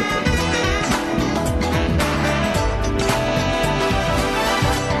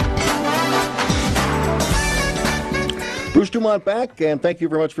 Bruce Dumont back, and thank you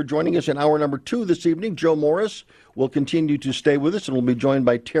very much for joining us in hour number 2 this evening. Joe Morris will continue to stay with us, and we'll be joined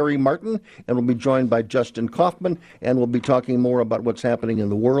by Terry Martin, and we'll be joined by Justin Kaufman, and we'll be talking more about what's happening in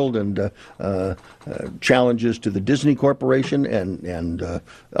the world and challenges to the Disney Corporation, and a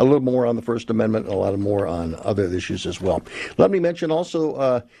little more on the First Amendment, and a lot more on other issues as well. Let me mention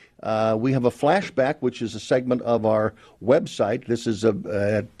also we have a flashback, which is a segment of our website. This is at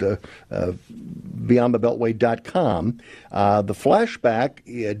beyondthebeltway.com. The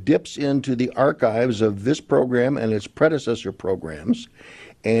flashback dips into the archives of this program and its predecessor programs,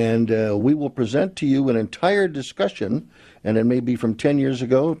 and we will present to you an entire discussion, and it may be from 10 years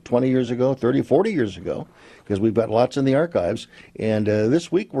ago, 20 years ago, 30, 40 years ago, because we've got lots in the archives. And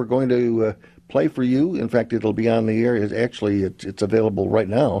this week we're going to play for you. In fact, it'll be on the air. It's available right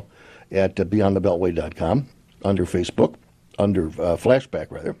now at beyondthebeltway.com under Facebook, under Flashback,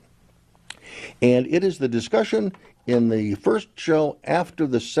 rather. And it is the discussion in the first show after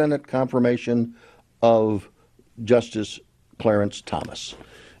the Senate confirmation of Justice Clarence Thomas.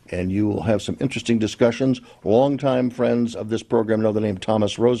 And you will have some interesting discussions. Longtime friends of this program know the name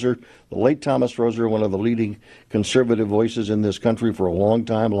Thomas Roser. The late Thomas Roser, one of the leading conservative voices in this country for a long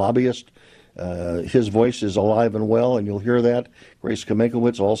time, lobbyist. His voice is alive and well, and you'll hear that. Grace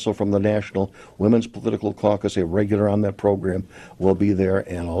Kaminkowicz, also from the National Women's Political Caucus, a regular on that program, will be there,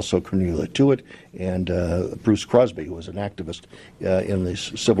 and also Cornelia Tewitt and Bruce Crosby, who was an activist in the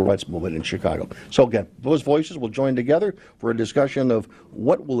civil rights movement in Chicago. So again, those voices will join together for a discussion of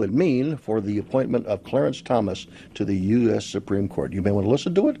what will it mean for the appointment of Clarence Thomas to the U.S. Supreme Court. You may want to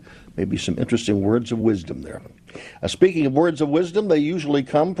listen to it. Maybe some interesting words of wisdom there. Speaking of words of wisdom, they usually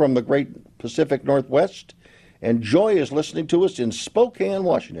come from the great Pacific Northwest. And Joy is listening to us in Spokane,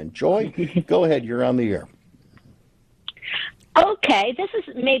 Washington. Joy, go ahead. You're on the air. Okay. This is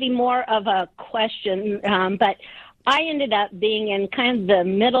maybe more of a question, but I ended up being in kind of the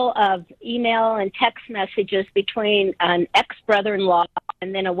middle of email and text messages between an ex-brother-in-law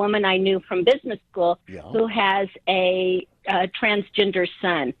and then a woman I knew from business school who has a transgender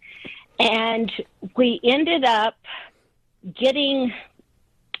son. And we ended up getting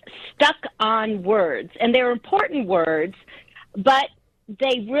stuck on words, and they were important words, but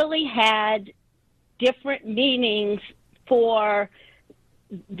they really had different meanings for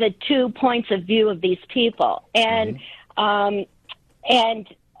the 2 points of view of these people, and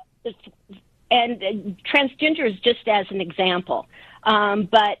transgender is just as an example.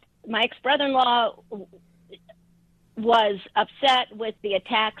 But my ex-brother-in-law was upset with the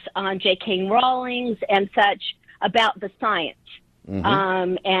attacks on J.K. Rowling and such about the science.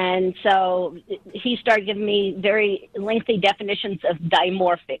 And so he started giving me very lengthy definitions of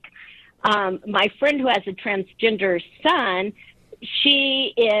dimorphic. My friend who has a transgender son,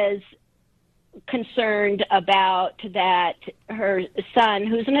 she is concerned about that her son,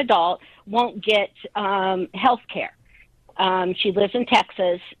 who's an adult, won't get health care. She lives in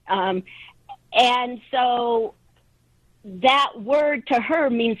Texas. And so that word to her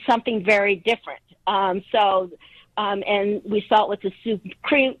means something very different. And we saw it with the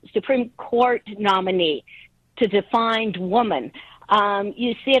Supreme Court nominee to defined woman.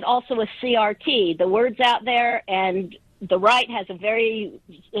 You see it also with CRT. The word's out there, and the right has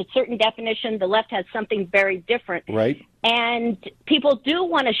a certain definition. The left has something very different. Right. And people do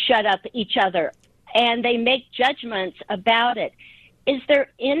want to shut up each other, and they make judgments about it. Is there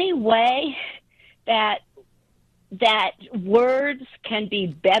any way that words can be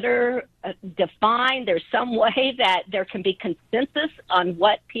better defined? There's some way that there can be consensus on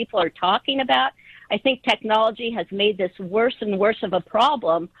what people are talking about. I think technology has made this worse and worse of a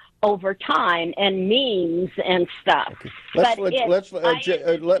problem over time, and memes and stuff.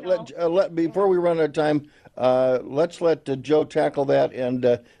 Before we run out of time, let's let Joe tackle that,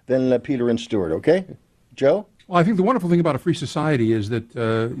 and then Peter and Stuart. Okay, Joe? Well, I think the wonderful thing about a free society is that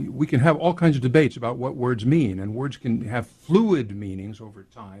we can have all kinds of debates about what words mean, and words can have fluid meanings over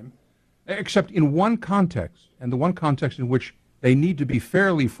time, except in one context, and the one context in which they need to be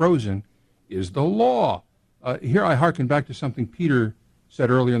fairly frozen is the law. Here I hearken back to something Peter said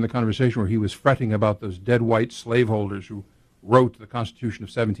earlier in the conversation, where he was fretting about those dead white slaveholders who wrote the Constitution of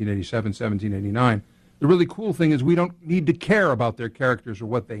 1787, 1789. The really cool thing is we don't need to care about their characters or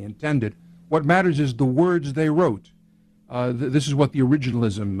what they intended. What matters is the words they wrote. This is what the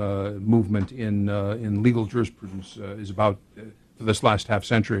originalism movement in legal jurisprudence is about for this last half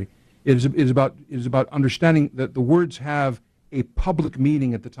century. It is about understanding that the words have a public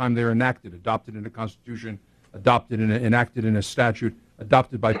meaning at the time they're enacted, adopted in a constitution, enacted in a statute,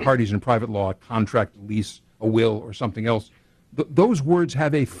 adopted by parties in private law, a contract, a lease, a will, or something else. Those words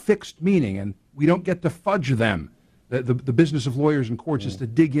have a fixed meaning, and we don't get to fudge them. The business of lawyers and courts is to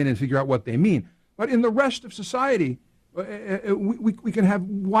dig in and figure out what they mean. But in the rest of society, we can have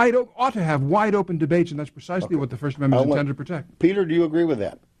ought to have wide open debates, and that's precisely what the First Amendment is intended to protect. Peter, do you agree with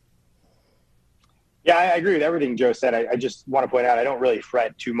that? Yeah, I agree with everything Joe said. I just want to point out I don't really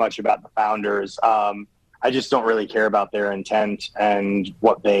fret too much about the founders. I just don't really care about their intent and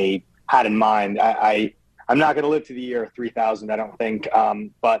what they had in mind. I'm not going to live to the year 3000, I don't think.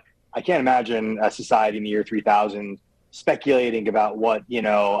 But I can't imagine a society in the year 3000 speculating about what,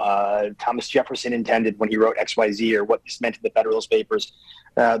 Thomas Jefferson intended when he wrote XYZ or what this meant to the Federalist Papers.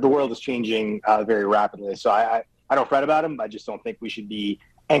 The world is changing very rapidly. So I don't fret about them. I just don't think we should be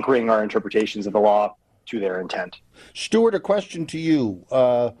anchoring our interpretations of the law to their intent. Stuart, a question to you.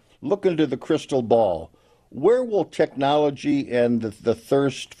 Look into the crystal ball. Where will technology and the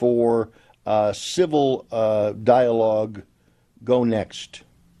thirst for civil dialogue go next?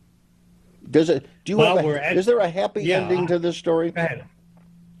 Is there a happy ending to this story?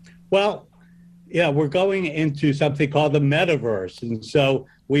 Well, yeah, we're going into something called the metaverse. And so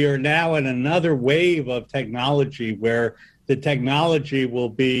we are now in another wave of technology where the technology will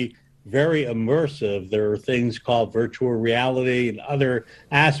be very immersive. There are things called virtual reality and other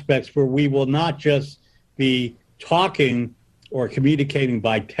aspects where we will not just be talking or communicating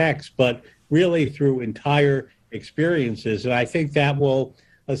by text, but really through entire experiences. And I think that will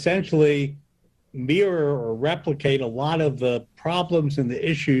essentially mirror or replicate a lot of the problems and the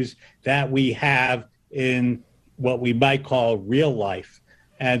issues that we have in what we might call real life.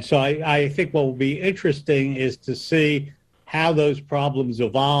 And so I think what will be interesting is to see how those problems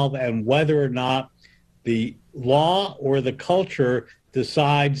evolve and whether or not the law or the culture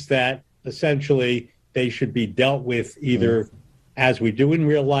decides that essentially they should be dealt with either as we do in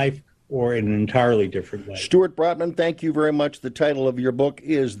real life or in an entirely different way. Stuart Brotman, thank you very much. The title of your book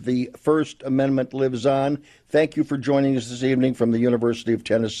is The First Amendment Lives On. Thank you for joining us this evening from the University of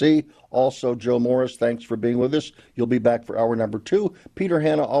Tennessee. Also, Joe Morris, thanks for being with us. You'll be back for hour number 2. Peter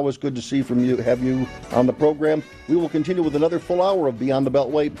Hanna, always good to have you on the program. We will continue with another full hour of Beyond the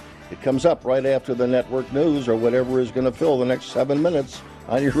Beltway. It comes up right after the network news or whatever is going to fill the next 7 minutes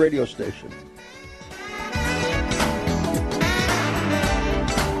on your radio station.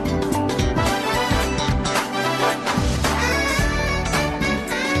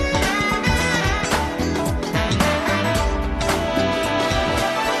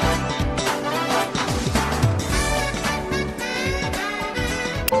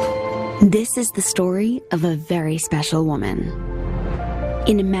 This is the story of a very special woman.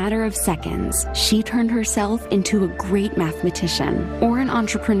 In a matter of seconds, she turned herself into a great mathematician or an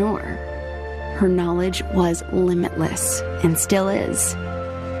entrepreneur. Her knowledge was limitless and still is.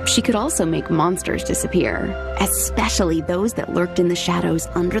 She could also make monsters disappear, especially those that lurked in the shadows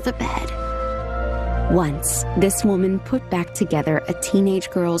under the bed. Once, this woman put back together a teenage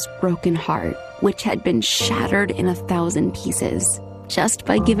girl's broken heart, which had been shattered in 1,000 pieces, just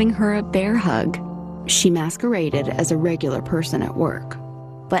by giving her a bear hug. She masqueraded as a regular person at work,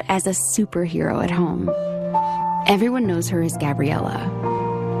 but as a superhero at home. Everyone knows her as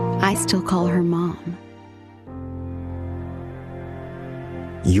Gabriella. I still call her Mom.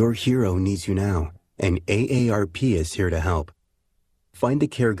 Your hero needs you now, and AARP is here to help. Find the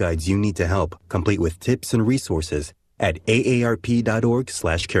care guides you need to help, complete with tips and resources at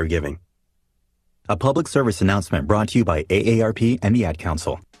aarp.org/caregiving. A public service announcement brought to you by AARP and the Ad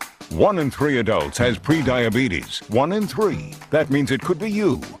Council. 1 in 3 adults has prediabetes. 1 in 3. That means it could be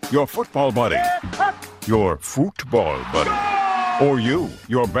you, your football buddy, your football buddy, or you,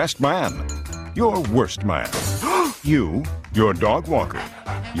 your best man, your worst man, you, your dog walker,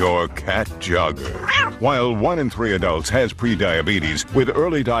 your cat jogger. While 1 in 3 adults has prediabetes, with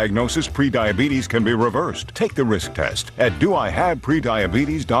early diagnosis, prediabetes can be reversed. Take the risk test at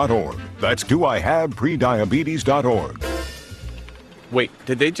doihaveprediabetes.org. That's doihaveprediabetes.org. Wait,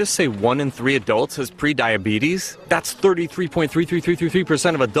 did they just say 1 in 3 adults has prediabetes? That's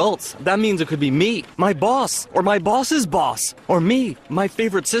 33.33333% of adults. That means it could be me, my boss, or my boss's boss, or me, my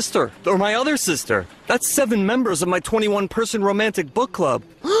favorite sister, or my other sister. That's 7 members of my 21-person romantic book club.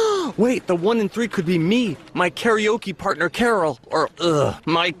 Wait, the 1 in 3 could be me, my karaoke partner Carol, or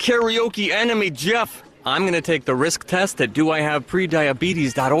my karaoke enemy Jeff. I'm gonna take the risk test at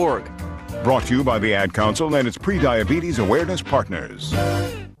doihaveprediabetes.org. Brought to you by the Ad Council and its Prediabetes Awareness Partners.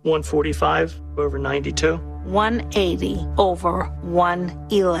 145 over 92. 180 over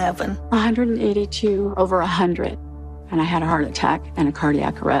 111. 182 over 100. And I had a heart attack and a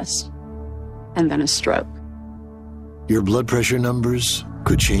cardiac arrest. And then a stroke. Your blood pressure numbers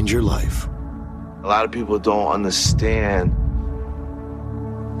could change your life. A lot of people don't understand,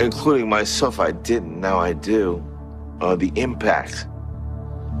 including myself. I didn't, now I do, the impact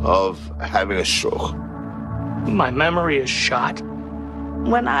of having a stroke. My memory is shot.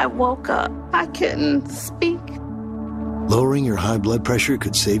 When I woke up, I couldn't speak. Lowering your high blood pressure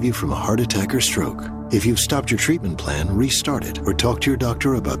could save you from a heart attack or stroke. If you've stopped your treatment plan, restart it or talk to your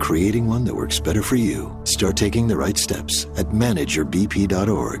doctor about creating one that works better for you. Start taking the right steps at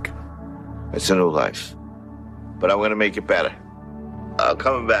manageyourbp.org. It's a new life, but I'm going to make it better.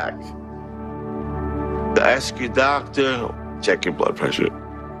 Coming back. Ask your doctor, check your blood pressure.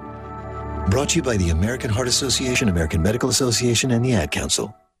 Brought to you by the American Heart Association, American Medical Association, and the Ad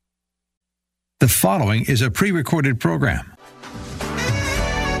Council. The following is a pre-recorded program.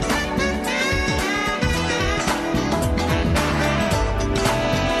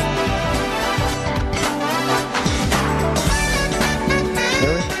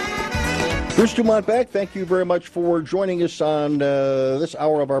 Bruce Dumont back. Thank you very much for joining us on this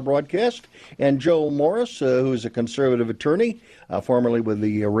hour of our broadcast. And Joe Morris, who is a conservative attorney, formerly with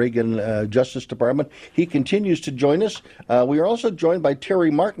the Reagan Justice Department. He continues to join us. We are also joined by Terry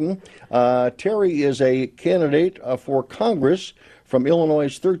Martin. Terry is a candidate for Congress from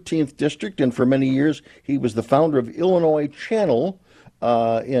Illinois' 13th District, and for many years he was the founder of Illinois Channel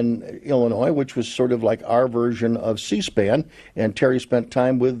in Illinois, which was sort of like our version of C-SPAN, and Terry spent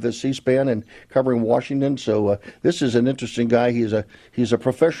time with the C-SPAN and covering Washington. So this is an interesting guy. He's a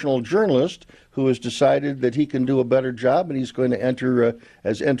professional journalist who has decided that he can do a better job, and he's going to enter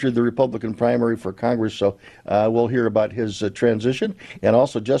the Republican primary for Congress. So we'll hear about his transition. And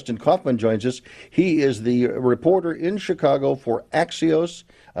also Justin Kaufman joins us. He is the reporter in Chicago for Axios.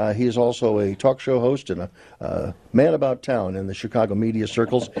 He is also a talk show host and a man about town in the Chicago media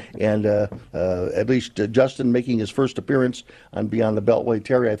circles. And at least Justin making his first appearance on Beyond the Beltway.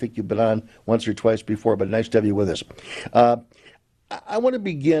 Terry, I think you've been on once or twice before, but nice to have you with us. I want to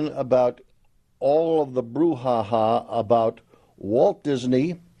begin about all of the brouhaha about Walt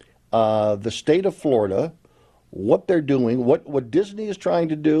Disney, the state of Florida, what they're doing, what Disney is trying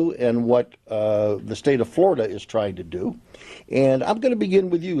to do, and what the state of Florida is trying to do. And I'm going to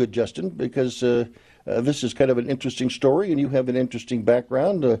begin with you, Justin, because this is kind of an interesting story, and you have an interesting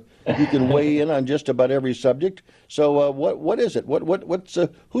background. You can weigh in on just about every subject. So what is it? What's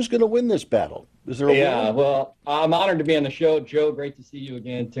who's going to win this battle? Is there a winner? Well, I'm honored to be on the show. Joe, great to see you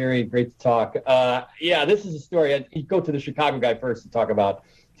again. Terry, great to talk. This is a story. You go to the Chicago guy first to talk about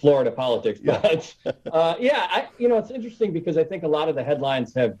Florida politics. But it's interesting because I think a lot of the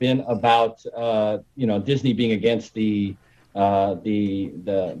headlines have been about Disney being against the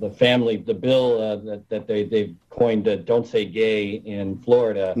family, the bill that they've coined "Don't Say Gay" in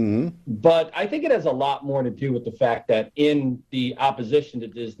Florida. Mm-hmm. But I think it has a lot more to do with the fact that in the opposition to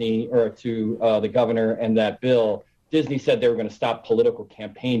Disney or to the governor and that bill, Disney said they were going to stop political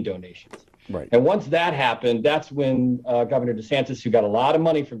campaign donations. Right. And once that happened, that's when Governor DeSantis, who got a lot of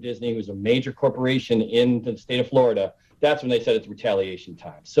money from Disney, who's a major corporation in the state of Florida, that's when they said it's retaliation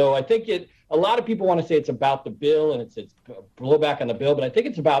time. So I think a lot of people want to say it's about the bill and it's blowback on the bill, but I think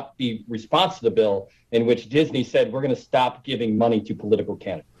it's about the response to the bill in which Disney said we're going to stop giving money to political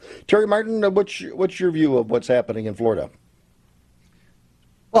candidates. Terry Martin, what's your view of what's happening in Florida?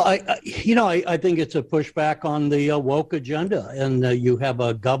 Well, I think it's a pushback on the woke agenda, and you have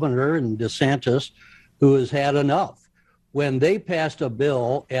a governor in DeSantis who has had enough. When they passed a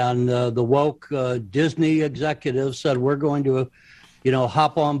bill and the woke Disney executives said we're going to,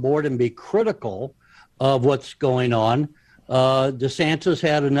 hop on board and be critical of what's going on, DeSantis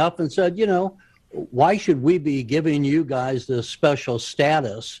had enough and said, why should we be giving you guys this special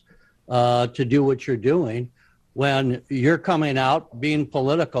status to do what you're doing? When you're coming out being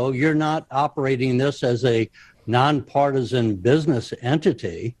political, you're not operating this as a nonpartisan business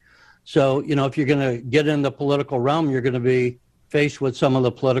entity. So, if you're going to get in the political realm, you're going to be faced with some of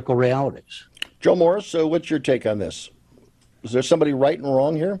the political realities. Joe Morris, so what's your take on this? Is there somebody right and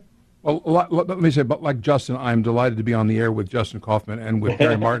wrong here? Well, let me say, but like Justin, I'm delighted to be on the air with Justin Kaufman and with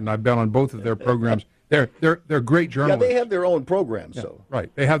Terry Martin. I've been on both of their programs. They're great journalists. Yeah, they have their own programs, so. Right,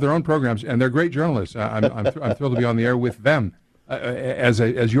 they have their own programs, and they're great journalists. I'm thrilled to be on the air with them as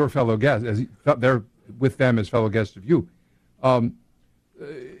your fellow guest, they're with them as fellow guests of you.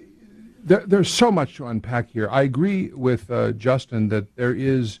 There's so much to unpack here. I agree with Justin that there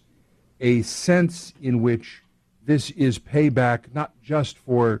is a sense in which this is payback, not just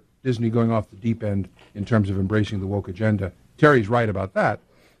for Disney going off the deep end in terms of embracing the woke agenda. Terry's right about that.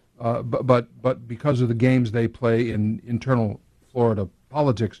 But because of the games they play in internal Florida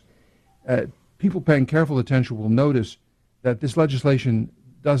politics, people paying careful attention will notice that this legislation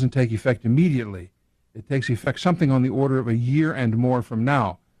doesn't take effect immediately. It takes effect something on the order of a year and more from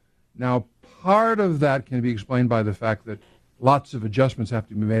now. Now, part of that can be explained by the fact that lots of adjustments have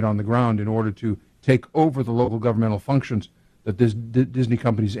to be made on the ground in order to take over the local governmental functions that Disney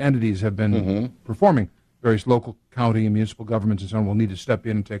company's entities have been performing. Various local, county, and municipal governments and so on will need to step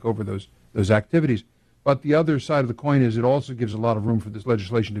in and take over those activities. But the other side of the coin is it also gives a lot of room for this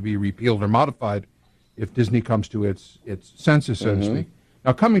legislation to be repealed or modified if Disney comes to its senses, so to speak.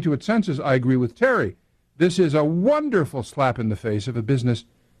 Now, coming to its senses, I agree with Terry. This is a wonderful slap in the face of a business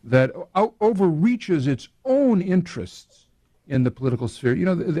that overreaches its own interests in the political sphere.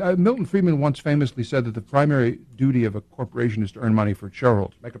 Milton Friedman once famously said that the primary duty of a corporation is to earn money for its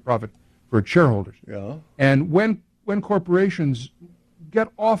shareholders, make a profit for its shareholders. Yeah. And when corporations get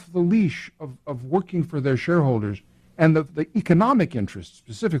off the leash of working for their shareholders and the economic interests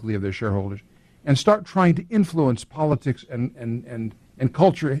specifically of their shareholders and start trying to influence politics and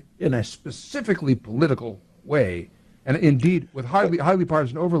culture in a specifically political way, and indeed with highly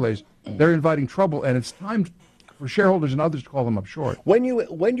partisan overlays, they're inviting trouble, and it's time for shareholders and others to call them up short. When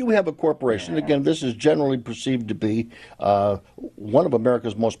you have a corporation, again, this is generally perceived to be one of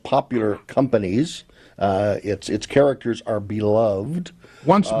America's most popular companies. Its characters are beloved.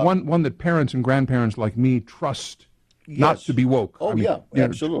 One that parents and grandparents like me trust not to be woke. Oh,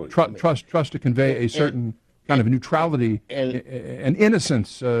 absolutely. Trust to convey a certain kind of neutrality and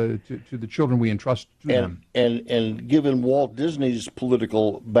innocence to the children we entrust to them. And given Walt Disney's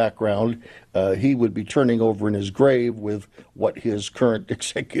political background, he would be turning over in his grave with what his current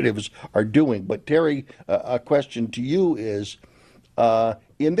executives are doing. But Terry, a question to you is,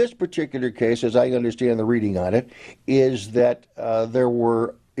 in this particular case, as I understand the reading on it, is that there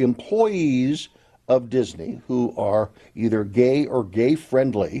were employees of Disney who are either gay or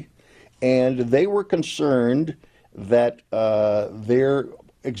gay-friendly, and they were concerned that their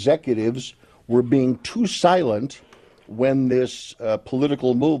executives were being too silent when this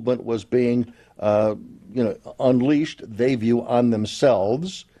political movement was being, unleashed, they view, on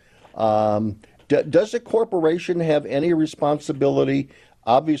themselves. Does a corporation have any responsibility?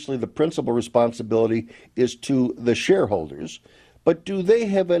 Obviously, the principal responsibility is to the shareholders, but do they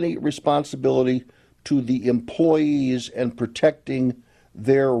have any responsibility to the employees and protecting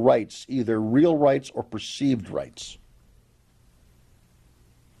their rights, either real rights or perceived rights?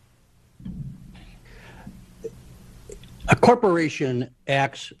 A corporation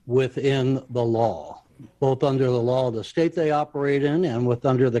acts within the law. both under the law of the state they operate in and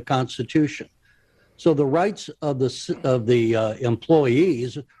under the Constitution. So the rights of the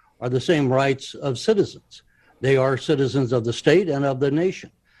employees are the same rights of citizens. They are citizens of the state and of the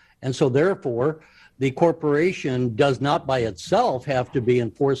nation. And so therefore, the corporation does not by itself have to be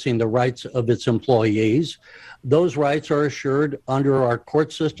enforcing the rights of its employees. Those rights are assured under our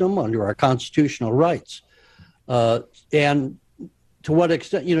court system, under our constitutional rights. And to what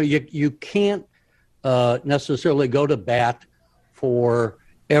extent, you can't necessarily go to bat for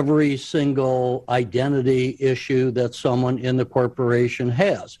every single identity issue that someone in the corporation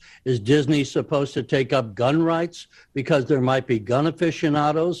has. Is Disney supposed to take up gun rights because there might be gun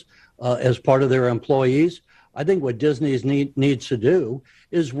aficionados as part of their employees? I think what Disney needs to do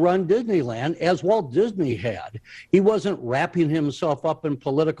is run Disneyland as Walt Disney had. He wasn't wrapping himself up in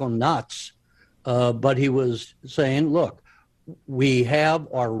political knots, but he was saying, look, we have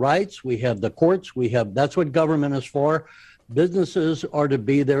our rights, we have the courts, that's what government is for. Businesses are to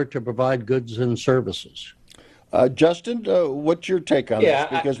be there to provide goods and services. Justin, what's your take on this?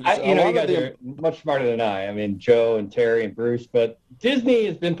 Because you guys are much smarter than I. I mean, Joe and Terry and Bruce, but Disney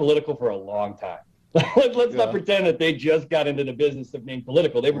has been political for a long time. Let's not pretend that they just got into the business of being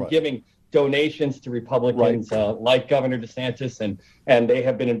political. They were giving donations to Republicans like Governor DeSantis, and they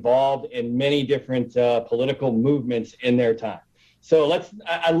have been involved in many different political movements in their time. So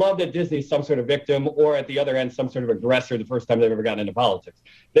I love that Disney's some sort of victim, or at the other end, some sort of aggressor the first time they've ever gotten into politics.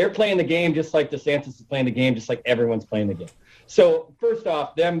 They're playing the game just like DeSantis is playing the game, just like everyone's playing the game. So first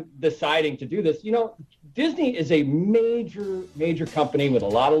off, them deciding to do this, Disney is a major, major company with a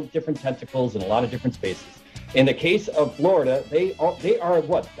lot of different tentacles and a lot of different spaces. In the case of Florida, they are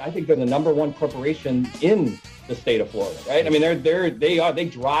what? I think they're the number one corporation in the state of Florida, right? I mean, they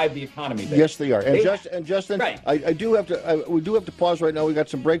drive the economy there. Yes, they are. And Justin, right. we do have to pause right now. We've got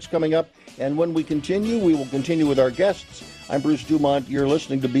some breaks coming up, and when we continue, we will continue with our guests. I'm Bruce Dumont. You're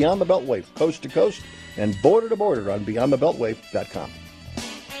listening to Beyond the Beltway, coast to coast and border to border on BeyondTheBeltway.com.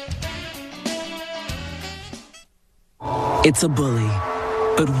 It's a bully,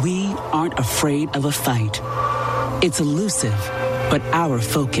 but we aren't afraid of a fight. It's elusive, but our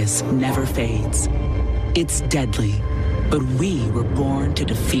focus never fades. It's deadly, but we were born to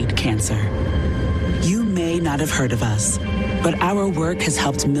defeat cancer. You may not have heard of us, but our work has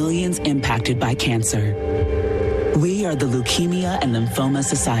helped millions impacted by cancer. We are the Leukemia and Lymphoma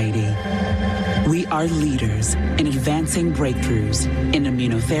Society. We are leaders in advancing breakthroughs in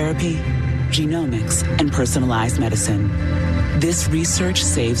immunotherapy, genomics, and personalized medicine. This research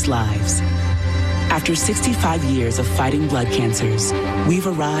saves lives. After 65 years of fighting blood cancers, we've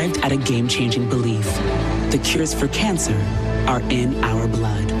arrived at a game-changing belief. The cures for cancer are in our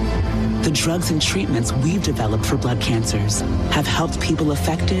blood. The drugs and treatments we've developed for blood cancers have helped people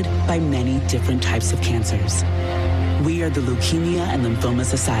affected by many different types of cancers. We are the Leukemia and Lymphoma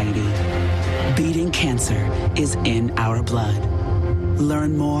Society. Beating cancer is in our blood.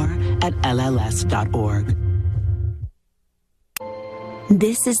 Learn more at LLS.org.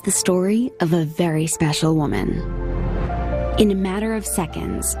 This is the story of a very special woman. In a matter of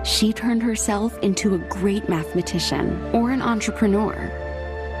seconds, she turned herself into a great mathematician or an entrepreneur.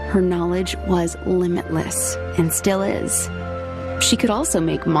 Her knowledge was limitless and still is. She could also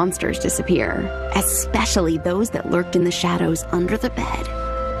make monsters disappear, especially those that lurked in the shadows under the bed.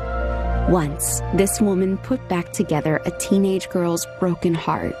 Once, this woman put back together a teenage girl's broken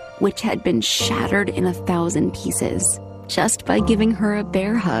heart, which had been shattered in 1,000 pieces, just by giving her a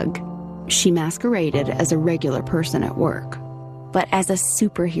bear hug. She masqueraded as a regular person at work, but as a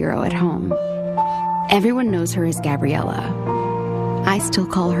superhero at home. Everyone knows her as Gabriella. I still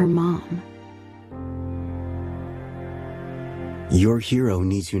call her Mom. Your hero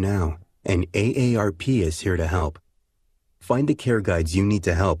needs you now, and AARP is here to help. Find the care guides you need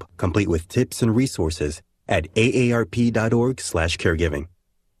to help, complete with tips and resources at aarp.org/caregiving.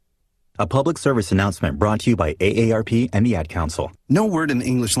 A public service announcement brought to you by AARP and the Ad Council. No word in the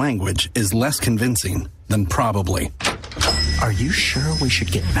English language is less convincing than probably. Are you sure we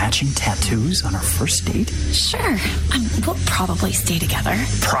should get matching tattoos on our first date? Sure. We'll probably stay together.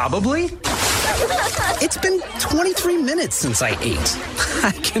 Probably? It's been 23 minutes since I ate.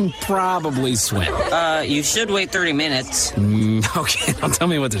 I can probably swim. You should wait 30 minutes. Okay, now tell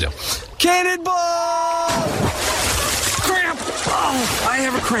me what to do. Cannonball! Cramp! Oh, I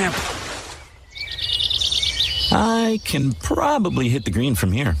have a cramp. I can probably hit the green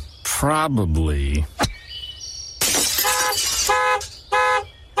from here. Probably.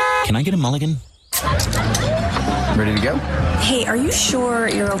 Can I get a mulligan? Ready to go? Hey, are you sure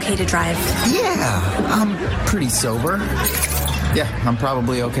you're okay to drive? Yeah, I'm pretty sober. Yeah, I'm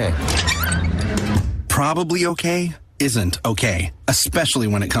probably okay. probably okay isn't okay, especially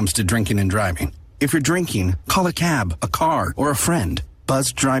when it comes to drinking and driving. If you're drinking, call a cab, a car, or a friend.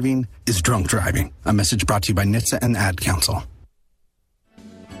 Buzzed driving is drunk driving. A message brought to you by NHTSA and Ad Council.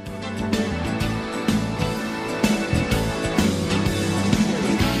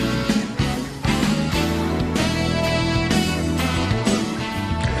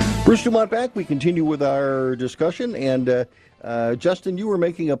 Bruce Dumont back. We continue with our discussion. And Justin, you were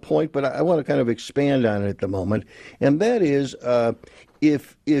making a point, but I want to kind of expand on it at the moment. And that is,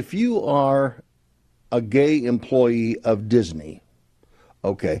 if you are a gay employee of Disney,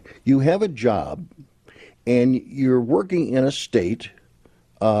 okay, you have a job and you're working in a state,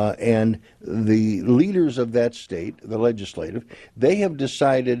 and the leaders of that state, the legislative, they have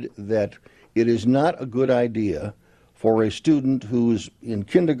decided that it is not a good idea for a student who's in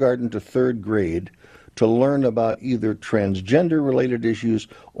kindergarten to third grade to learn about either transgender-related issues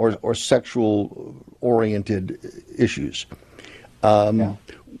or sexual-oriented issues.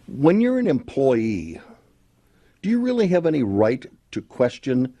 When you're an employee, do you really have any right to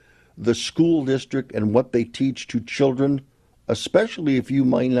question the school district and what they teach to children, especially if you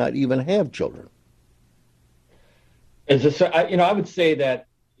might not even have children? I would say that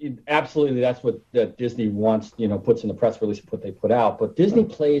absolutely that's what Disney wants, puts in the press release, what they put out. But Disney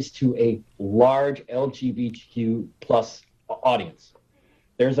plays to a large LGBTQ plus audience.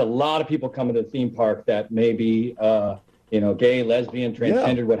 There's a lot of people coming to the theme park that may be, gay, lesbian,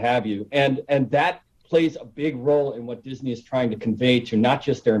 transgendered, what have you. And that plays a big role in what Disney is trying to convey to not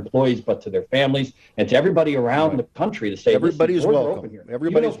just their employees, but to their families and to everybody around the country to say, everybody's welcome.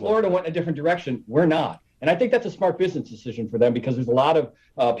 Everybody's Florida went a different direction. We're not. And I think that's a smart business decision for them because there's a lot of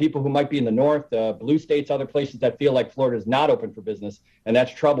people who might be in the north, blue states, other places that feel like Florida is not open for business. And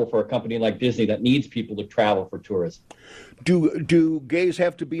that's trouble for a company like Disney that needs people to travel for tourism. Do gays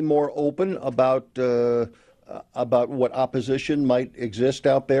have to be more open about what opposition might exist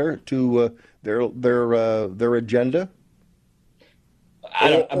out there to their agenda?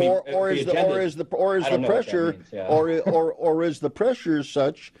 Or is the pressure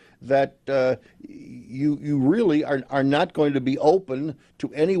such that you really are not going to be open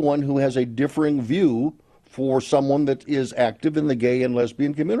to anyone who has a differing view for someone that is active in the gay and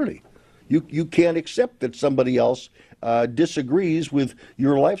lesbian community? You can't accept that somebody else disagrees with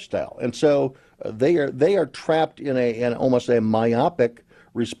your lifestyle, and so they are trapped in almost a myopic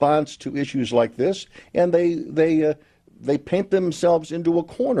response to issues like this, and they paint themselves into a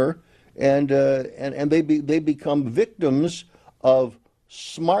corner, and they become victims of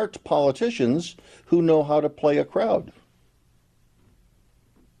smart politicians who know how to play a crowd.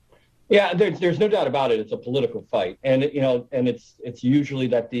 Yeah, there's no doubt about it. It's a political fight, and it's usually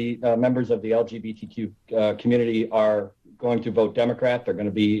that the members of the LGBTQ community are going to vote Democrat. They're going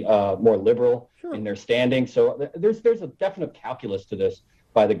to be more liberal in their standing. So there's a definite calculus to this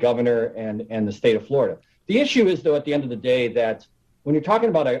by the governor and the state of Florida. The issue is, though, at the end of the day, that when you're talking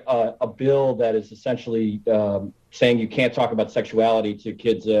about a bill that is essentially saying you can't talk about sexuality to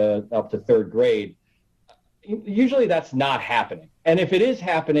kids up to third grade, usually that's not happening. And if it is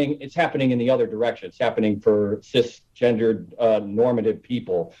happening, it's happening in the other direction. It's happening for cisgendered normative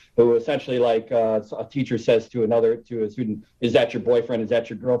people who essentially, like a teacher says to a student, is that your boyfriend? Is that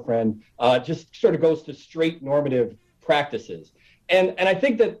your girlfriend? Just sort of goes to straight normative practices. And I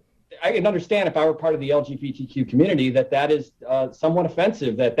think that I can understand if I were part of the LGBTQ community that is somewhat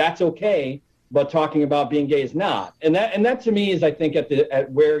offensive, that's okay, but talking about being gay is not. And that to me is, I think,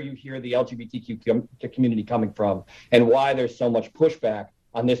 at where you hear the LGBTQ community coming from and why there's so much pushback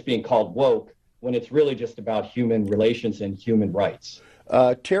on this being called woke when it's really just about human relations and human rights.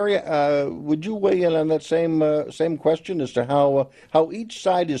 Terry, would you weigh in on that same question as to how each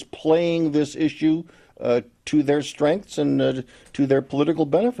side is playing this issue to their strengths and to their political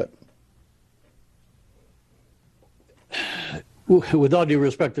benefit? With all due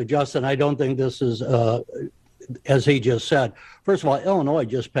respect to Justin, I don't think this is, as he just said. First of all, Illinois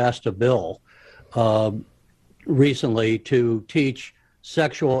just passed a bill recently to teach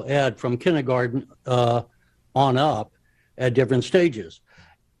sexual ed from kindergarten on up at different stages.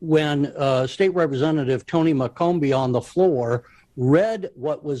 When State Representative Tony McCombie on the floor read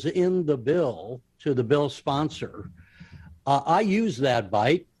what was in the bill to the bill sponsor, I used that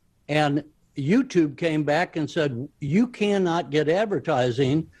bite, and YouTube came back and said, you cannot get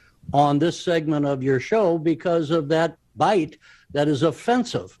advertising on this segment of your show because of that bite that is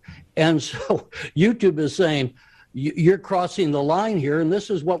offensive. And so YouTube is saying, you're crossing the line here, and this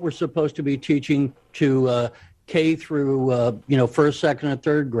is what we're supposed to be teaching to K through, first, second, and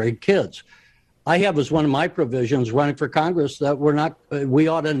third grade kids. I have as one of my provisions running for Congress that we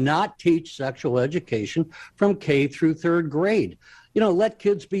ought to not teach sexual education from K through third grade. Let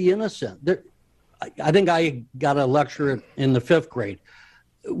kids be innocent. I think I got a lecture in the fifth grade.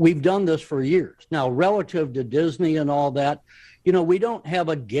 We've done this for years. Now, relative to Disney and all that, we don't have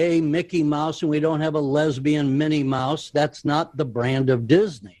a gay Mickey Mouse and we don't have a lesbian Minnie Mouse. That's not the brand of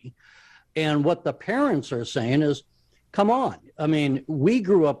Disney. And what the parents are saying is, come on. I mean, we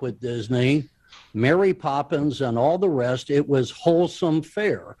grew up with Disney, Mary Poppins and all the rest. It was wholesome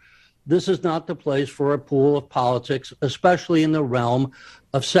fare. This is not the place for a pool of politics, especially in the realm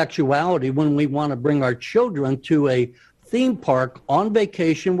of sexuality, when we want to bring our children to a theme park on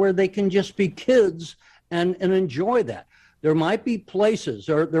vacation where they can just be kids and enjoy that. There might be places,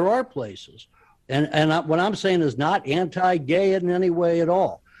 or there are places, what I'm saying is not anti-gay in any way at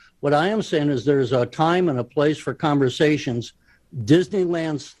all. What I am saying is there's a time and a place for conversations.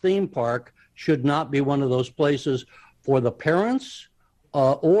 Disneyland's theme park should not be one of those places for the parents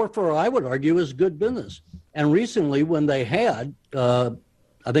or for, I would argue, is good business. And recently when they had,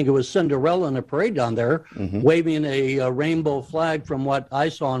 I think it was Cinderella in a parade down there, waving a rainbow flag, from what I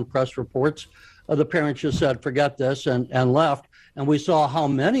saw in press reports, the parents just said, forget this, and left. And we saw how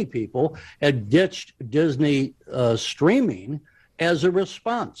many people had ditched Disney streaming as a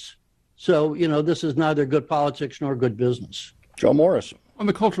response. So, this is neither good politics nor good business. Joe Morris. On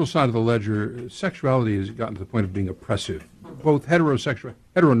the cultural side of the ledger, sexuality has gotten to the point of being oppressive, both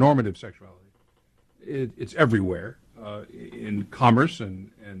heteronormative sexuality. It's everywhere in commerce and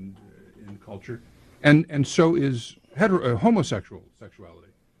in culture, and so is homosexual sexuality.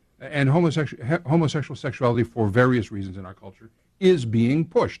 And homosexual sexuality, for various reasons in our culture, is being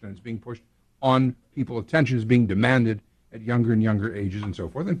pushed, and it's being pushed on people. Attention is being demanded at younger and younger ages and so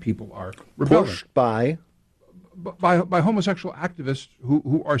forth, and people are rebelling. Pushed by homosexual activists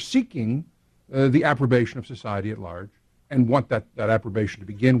who are seeking the approbation of society at large and want that approbation to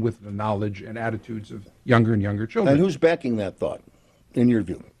begin with the knowledge and attitudes of younger and younger children. And who's backing that thought, in your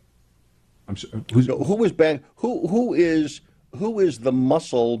view? Who is the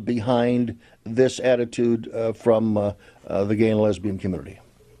muscle behind this attitude from the gay and lesbian community?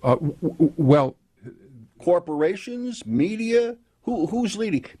 Corporations, media. Who's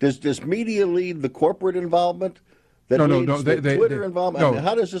leading? Does media lead the corporate involvement? Twitter involvement. I mean,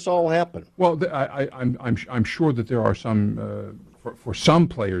 how does this all happen? Well, I'm sure that there are some for some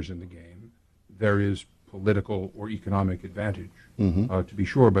players in the game, there is political or economic advantage, to be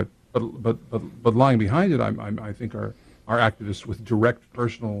sure. But lying behind it, I think are activists with direct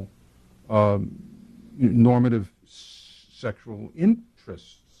personal normative sexual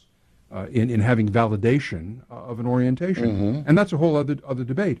interests in having validation of an orientation, and that's a whole other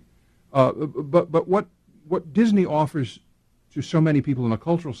debate. But what Disney offers to so many people in a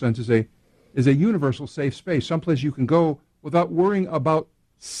cultural sense is a universal safe space, someplace you can go without worrying about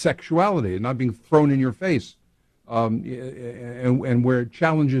sexuality and not being thrown in your face, and where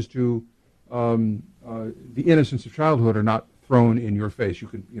challenges to the innocence of childhood are not thrown in your face. You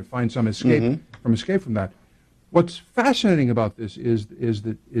can find some escape from that. What's fascinating about this is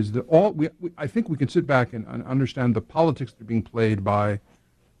that I think we can sit back and understand the politics that are being played by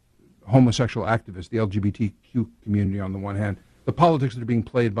homosexual activists, the LGBTQ community on the one hand, the politics that are being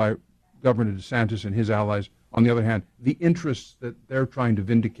played by Governor DeSantis and his allies on the other hand, the interests that they're trying to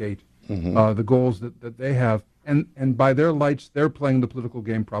vindicate, the goals that they have, and by their lights, they're playing the political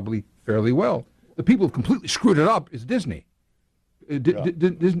game probably fairly well. The people who've completely screwed it up is Disney.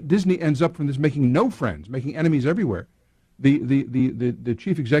 Disney ends up from this making no friends, making enemies everywhere. The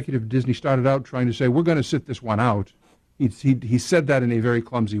chief executive of Disney started out trying to say, we're going to sit this one out. He said that in a very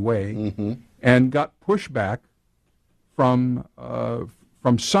clumsy way, and got pushback from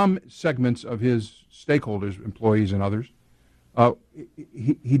some segments of his stakeholders, employees and others.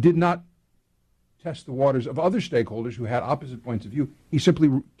 He did not test the waters of other stakeholders who had opposite points of view. He simply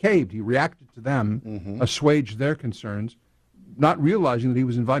caved. He reacted to them, assuaged their concerns, not realizing that he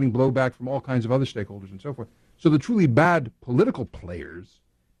was inviting blowback from all kinds of other stakeholders and so forth. So the truly bad political players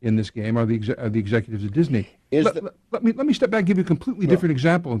in this game are the executives of Disney. Let me step back and give you a completely different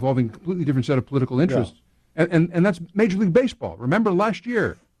example involving a completely different set of political interests, and that's Major League Baseball. Remember last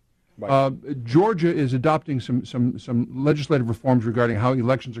year, Georgia is adopting some legislative reforms regarding how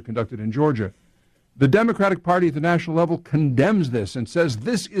elections are conducted in Georgia. The Democratic Party at the national level condemns this and says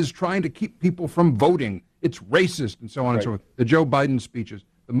this is trying to keep people from voting. It's racist and so on and so forth. The Joe Biden speeches,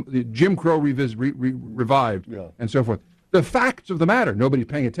 the Jim Crow revived, and so forth. The facts of the matter, nobody's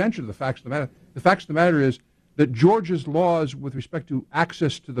paying attention to the facts of the matter. The facts of the matter is that Georgia's laws with respect to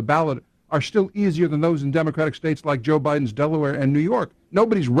access to the ballot are still easier than those in Democratic states like Joe Biden's Delaware and New York.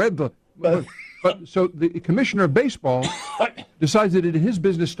 Nobody's read the But so the commissioner of baseball decides that it is his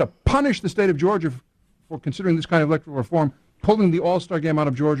business to punish the state of Georgia for considering this kind of electoral reform, pulling the All-Star game out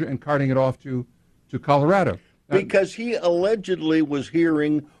of Georgia and carting it off to Colorado. Because he allegedly was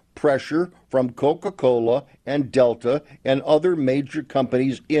hearing pressure from Coca-Cola and Delta and other major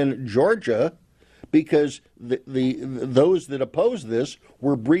companies in Georgia, because those that opposed this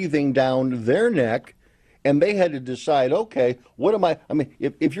were breathing down their neck, and they had to decide, okay, what am I mean,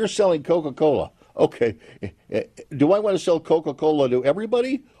 if you're selling Coca-Cola, okay, do I want to sell Coca-Cola to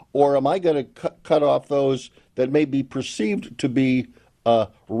everybody, or am I going to cut off those that may be perceived to be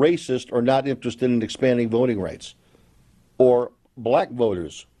racist or not interested in expanding voting rights, or black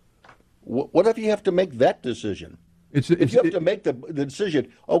voters? What if you have to make that decision? If you have to make the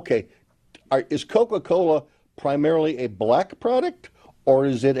decision, okay, is Coca-Cola primarily a black product, or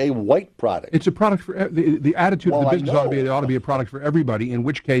is it a white product? It's a product for the attitude of the business ought to be a product for everybody. In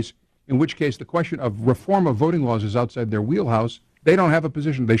which case, the question of reform of voting laws is outside their wheelhouse. They don't have a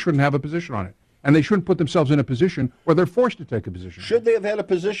position. They shouldn't have a position on it. And they shouldn't put themselves in a position where they're forced to take a position. Should they have had a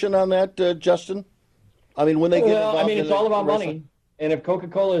position on that, Justin? I mean, when they get involved, I mean, it's all about money. And if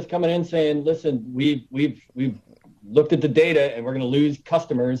Coca-Cola is coming in saying, "Listen, we've looked at the data, and we're going to lose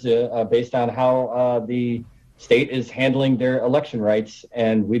customers based on how the state is handling their election rights,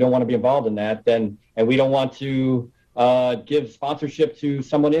 and we don't want to be involved in that," and we don't want to give sponsorship to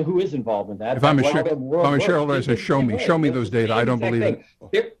someone who is involved in that. If I'm a shareholder, I say, show me those data. I don't believe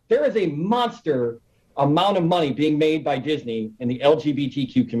it. There is a monster amount of money being made by Disney in the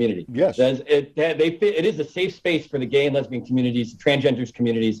LGBTQ community. Yes. It is a safe space for the gay and lesbian communities, transgenders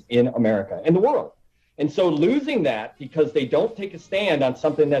communities in America and the world. And so losing that because they don't take a stand on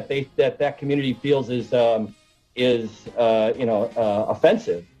something that that community feels is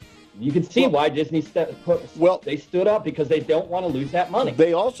offensive. You can see why Disney they stood up, because they don't want to lose that money.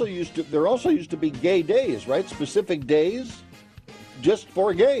 There also used to be gay days, right? Specific days just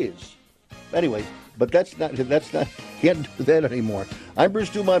for gays. Anyway, but that's not can't do that anymore. I'm Bruce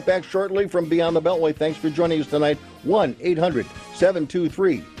Dumont, back shortly from Beyond the Beltway. Thanks for joining us tonight.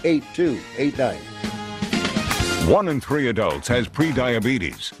 1-800-723-8289. 1 in 3 adults has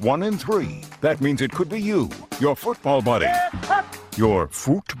prediabetes. 1 in 3. That means it could be you, your football buddy, your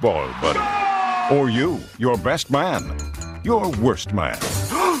football buddy, or you, your best man, your worst man,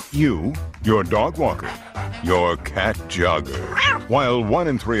 you, your dog walker, your cat jogger. While 1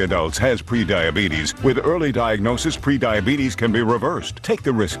 in 3 adults has prediabetes, with early diagnosis, prediabetes can be reversed. Take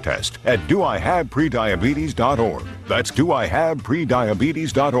the risk test at doihaveprediabetes.org. That's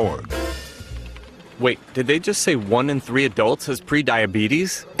doihaveprediabetes.org. Wait, did they just say 1 in 3 adults has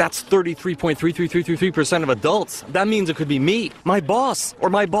prediabetes? That's 33.33333% of adults. That means it could be me, my boss, or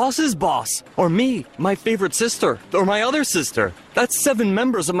my boss's boss, or me, my favorite sister, or my other sister. That's 7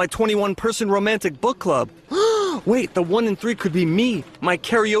 members of my 21-person romantic book club. Wait, the 1 in 3 could be me, my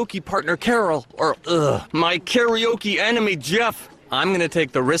karaoke partner Carol, or my karaoke enemy Jeff. I'm going to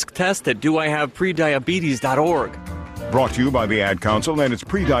take the risk test at doihaveprediabetes.org. Brought to you by the Ad Council and its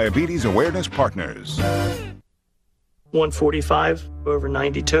Prediabetes Awareness Partners. 145 over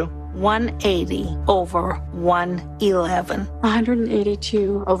 92. 180 over 111.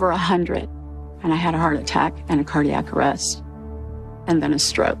 182 over 100. And I had a heart attack and a cardiac arrest. And then a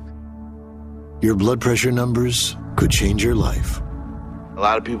stroke. Your blood pressure numbers could change your life. A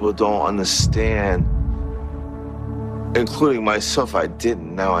lot of people don't understand, including myself. I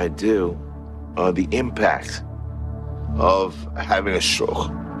didn't, now I do, the impact of having a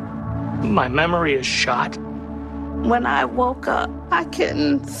stroke. My memory is shot. When I woke up, I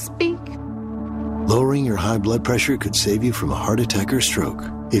couldn't speak. Lowering your high blood pressure could save you from a heart attack or stroke.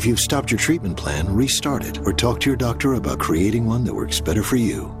 If you've stopped your treatment plan, restart it or talk to your doctor about creating one that works better for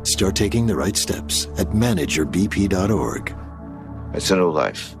you. Start taking the right steps at manageyourbp.org. It's a new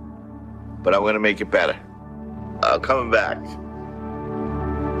life, but I'm going to make it better. Coming back.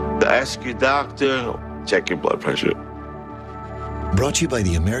 Ask your doctor, check your blood pressure. Brought to you by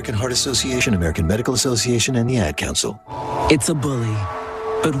the American Heart Association, American Medical Association, and the Ad Council. It's a bully,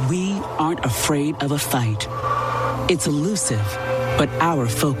 but we aren't afraid of a fight. It's elusive, but our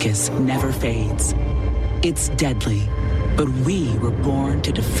focus never fades. It's deadly, but we were born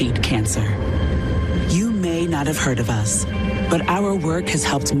to defeat cancer. You may not have heard of us, but our work has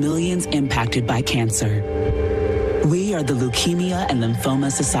helped millions impacted by cancer. We are the Leukemia and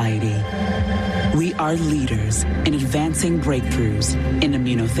Lymphoma Society. We are leaders in advancing breakthroughs in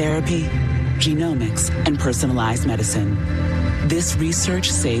immunotherapy, genomics, and personalized medicine. This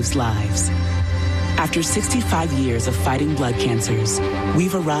research saves lives. After 65 years of fighting blood cancers,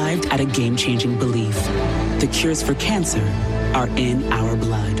 we've arrived at a game-changing belief. The cures for cancer are in our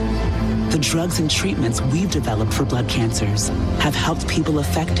blood. The drugs and treatments we've developed for blood cancers have helped people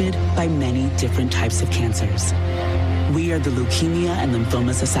affected by many different types of cancers. We are the Leukemia and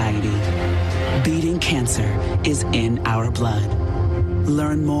Lymphoma Society. Beating cancer is in our blood.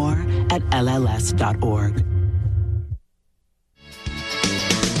 Learn more at LLS.org.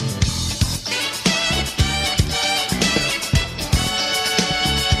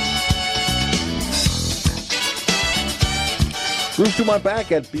 Bruce Dumont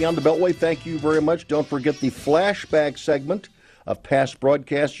back at Beyond the Beltway. Thank you very much. Don't forget the flashback segment of past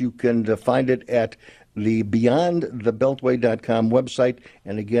broadcasts. You can find it at the BeyondTheBeltway.com website.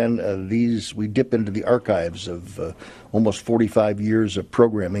 And again, we dip into the archives of almost 45 years of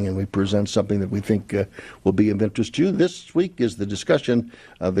programming, and we present something that we think will be of interest to you. This week is the discussion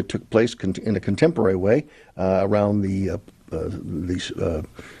that took place in a contemporary way around the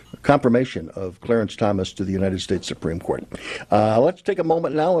confirmation of Clarence Thomas to the United States Supreme Court. Let's take a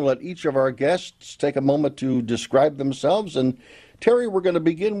moment now and let each of our guests take a moment to describe themselves. And Terry, we're going to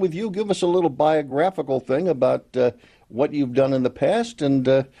begin with you. Give us a little biographical thing about what you've done in the past,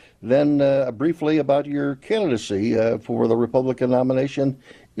 and then briefly about your candidacy for the Republican nomination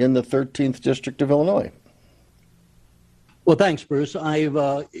in the 13th District of Illinois. Well, thanks, Bruce.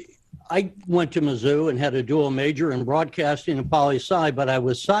 I went to Mizzou and had a dual major in broadcasting and poli-sci, but I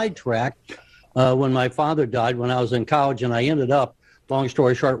was sidetracked when my father died when I was in college, and I ended up, long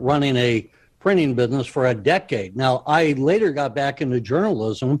story short, running a printing business for a decade. Now, I later got back into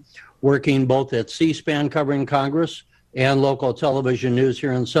journalism, working both at C-SPAN covering Congress and local television news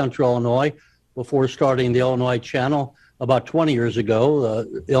here in Central Illinois before starting the Illinois Channel about 20 years ago,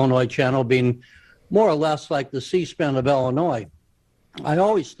 the Illinois Channel being more or less like the C-SPAN of Illinois. I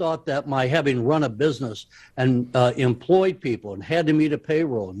always thought that my having run a business and employed people and had to meet a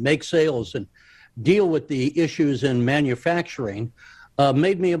payroll and make sales and deal with the issues in manufacturing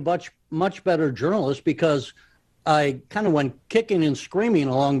made me a much better journalist, because I kind of went kicking and screaming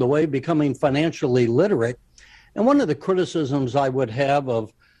along the way, becoming financially literate. And one of the criticisms I would have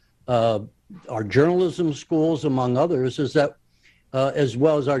of our journalism schools, among others, is that as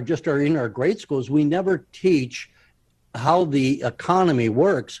well as in our grade schools, we never teach how the economy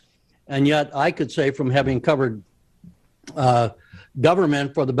works. And yet I could say, from having covered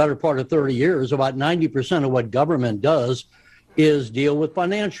government for the better part of 30 years, about 90% of what government does is deal with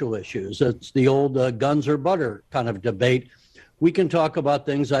financial issues. It's the old guns or butter kind of debate. We can talk about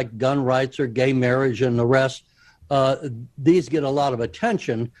things like gun rights or gay marriage and the rest. These get a lot of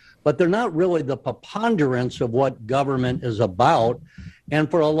attention, but they're not really the preponderance of what government is about. And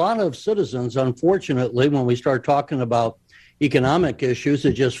for a lot of citizens, unfortunately, when we start talking about economic issues,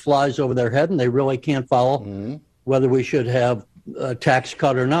 it just flies over their head and they really can't follow whether we should have a tax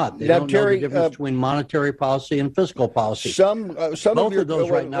cut or not. They don't know the difference between monetary policy and fiscal policy. Some Both of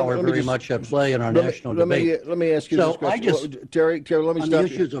those right now are very much at play in our national debate. Let me ask you this question. Terry, let me on stop the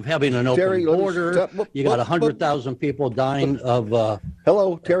issues of having an open border, you got 100,000 people dying of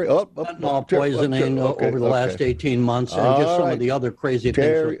fentanyl poisoning over the last 18 months, and just some of the other crazy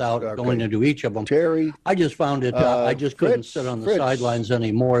things without going into each of them. I just found it, I just couldn't sit on the sidelines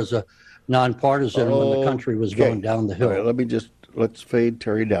anymore as a nonpartisan when the country was going down the hill. All right, let's fade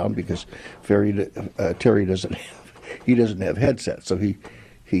Terry down, because Terry doesn't have headsets, so he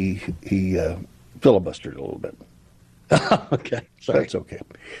filibustered a little bit. Okay, sorry. That's okay.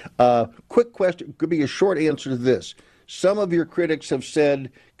 Quick question, could be a short answer to this. Some of your critics have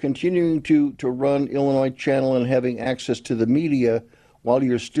said continuing to run Illinois Channel and having access to the media while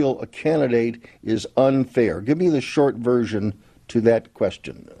you're still a candidate is unfair. Give me the short version to that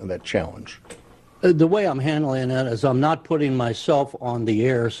question, that challenge. The way I'm handling it is I'm not putting myself on the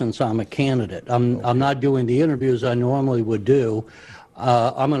air since I'm a candidate. I'm not doing the interviews I normally would do.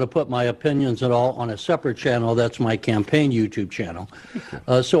 I'm going to put my opinions and all on a separate channel. That's my campaign YouTube channel.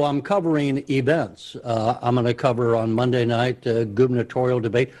 So I'm covering events. I'm going to cover on Monday night gubernatorial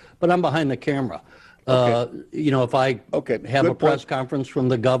debate, but I'm behind the camera. If I have a press conference from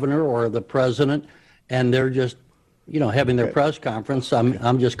the governor or the president, and they're just having their press conference,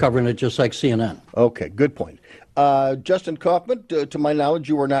 I'm just covering it just like CNN. Okay, good point. Justin Kaufman, to my knowledge,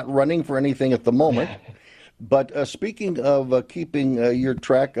 you are not running for anything at the moment. But speaking of keeping your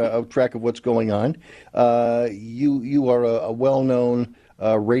track of what's going on, you are a well-known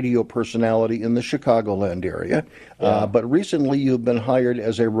radio personality in the Chicagoland area. But recently you've been hired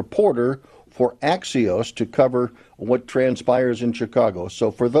as a reporter for Axios to cover what transpires in Chicago.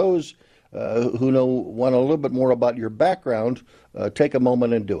 So for those who want a little bit more about your background, take a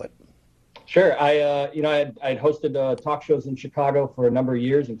moment and do it. Sure. I'd hosted talk shows in Chicago for a number of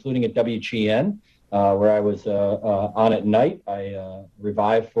years, including at WGN. where I was on at night. I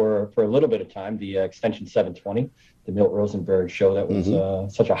revived for a little bit of time the Extension 720, the Milt Rosenberg show that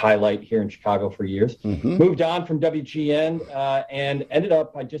was such a highlight here in Chicago for years. Moved on from WGN and ended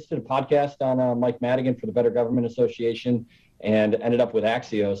up, I just did a podcast on Mike Madigan for the Better Government Association, and ended up with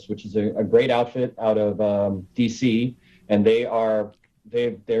Axios, which is a great outfit out of D.C., and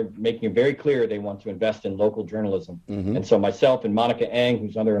they're making it very clear they want to invest in local journalism. And so myself and Monica Eng,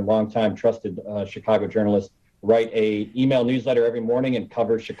 who's another long-time trusted Chicago journalist, write a email newsletter every morning and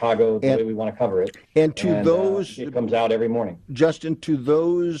cover Chicago the way we want to cover it. And those, it comes out every morning. Justin, to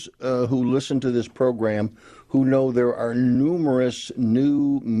those who listen to this program, who know there are numerous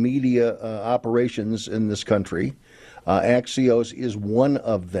new media operations in this country, Axios is one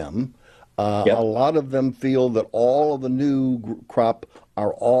of them. A lot of them feel that all of the new crop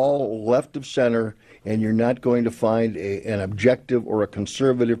are all left of center, and you're not going to find an objective or a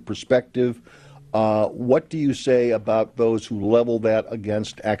conservative perspective. What do you say about those who level that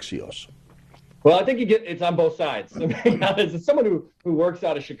against Axios? Well, I think it's on both sides. I mean, as someone who works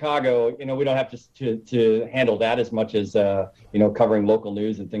out of Chicago, we don't have to handle that as much as covering local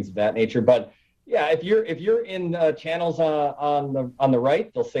news and things of that nature. But yeah, if you're in channels on the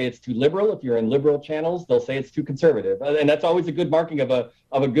right, they'll say it's too liberal. If you're in liberal channels, they'll say it's too conservative, and that's always a good marking of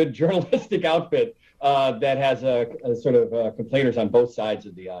a good journalistic outfit that has a sort of complainers on both sides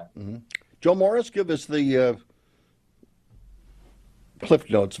of the aisle. Joe Morris, give us the Cliff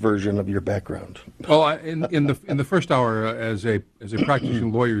Notes version of your background. Oh, in the first hour, as a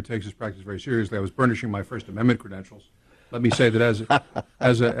practicing lawyer who takes his practice very seriously, I was burnishing my First Amendment credentials. Let me say that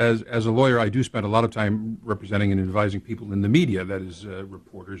as a lawyer, I do spend a lot of time representing and advising people in the media. That is,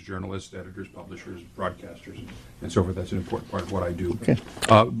 reporters, journalists, editors, publishers, broadcasters, and so forth. That's an important part of what I do. Okay.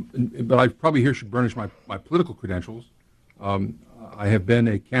 But I probably here should burnish my political credentials. I have been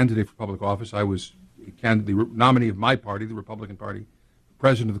a candidate for public office. I was the nominee of my party, the Republican Party,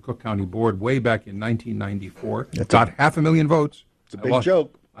 president of the Cook County Board way back in 1994. Got 500,000 votes. It's a big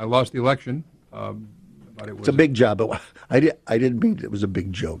joke. I lost the election. But it's a big job. But I didn't mean it was a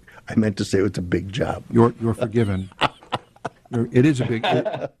big joke. I meant to say it's a big job. You're forgiven. It is a big.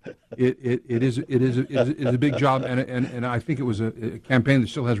 It is a big job, and I think it was a campaign that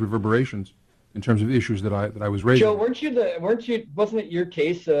still has reverberations in terms of issues that I was raising. Joe, wasn't it your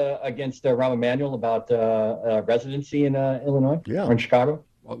case against Rahm Emanuel about residency in Illinois? Yeah. Or in Chicago?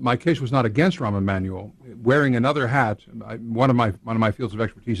 Well, my case was not against Rahm Emanuel. Wearing another hat, one of my fields of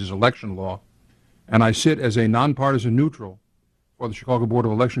expertise is election law, and I sit as a nonpartisan neutral for the Chicago Board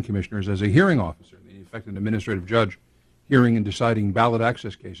of Election Commissioners as a hearing officer, in effect an administrative judge, hearing and deciding ballot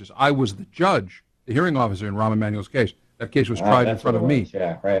access cases. I was the judge, the hearing officer in Rahm Emanuel's case. That case was tried in front of me.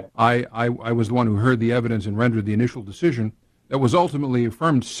 Yeah, right. I was the one who heard the evidence and rendered the initial decision that was ultimately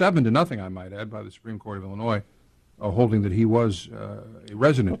affirmed 7-0, I might add, by the Supreme Court of Illinois, holding that he was a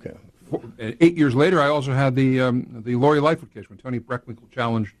resident. Okay. 8 years later, I also had the Lori Lightfoot case when Tony Breckwinkle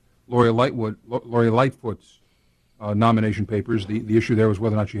challenged Lori Lightfoot's nomination papers. The issue there was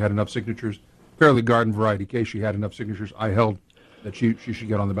whether or not she had enough signatures. Fairly garden variety case. She had enough signatures. I held that she should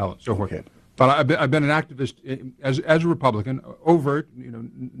get on the ballot. So forth. Okay. But I've been an activist as a Republican, overt,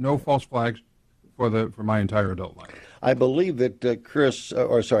 no false flags for my entire adult life. I believe that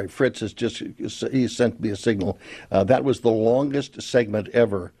Fritz has he sent me a signal. That was the longest segment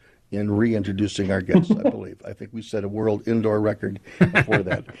ever in reintroducing our guests, I believe. I think we set a world indoor record before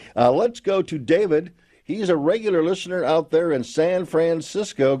that. Let's go to David. He's a regular listener out there in San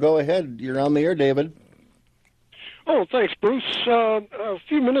Francisco. Go ahead. You're on the air, David. Oh, thanks, Bruce. A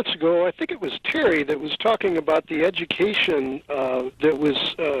few minutes ago, I think it was Terry that was talking about the education that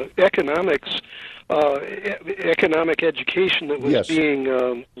was economic education that was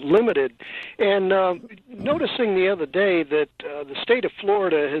being limited. And noticing the other day that the state of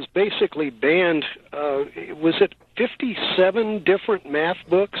Florida has basically banned, was it 57 different math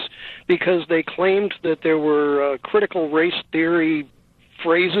books because they claimed that there were critical race theory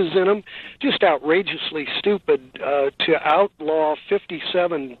phrases in them, just outrageously stupid to outlaw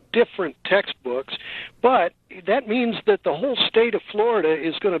 57 different textbooks. But that means that the whole state of Florida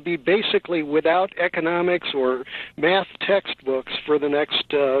is going to be basically without economics or math textbooks for the next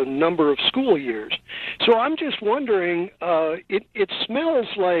number of school years. So I'm just wondering, it smells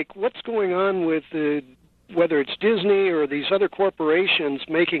like what's going on with whether it's Disney or these other corporations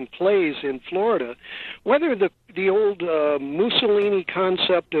making plays in Florida, whether the old Mussolini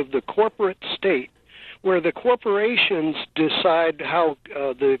concept of the corporate state, where the corporations decide how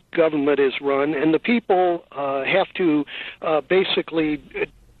the government is run and the people have to basically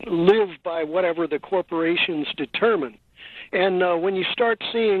live by whatever the corporations determine. And when you start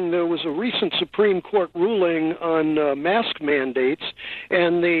seeing, there was a recent Supreme Court ruling on mask mandates,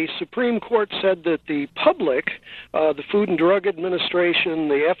 and the Supreme Court said that the public, the Food and Drug Administration,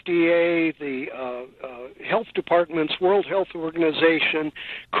 the FDA, the health departments, World Health Organization,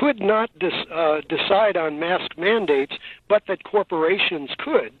 could not decide on mask mandates, but that corporations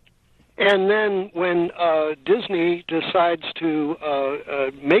could. And then when Disney decides to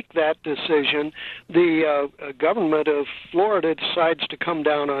make that decision, the government of Florida decides to come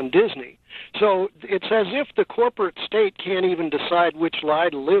down on Disney. So it's as if the corporate state can't even decide which lie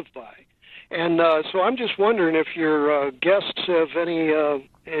to live by. And so I'm just wondering if your guests have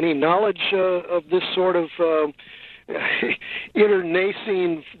any knowledge of this sort of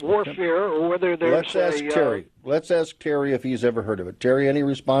internecine warfare, or whether there's Terry. Let's ask Terry if he's ever heard of it. Terry, any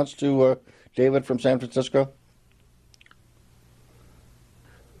response to David from San Francisco?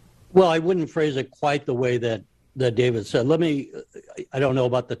 Well, I wouldn't phrase it quite the way that David said. I don't know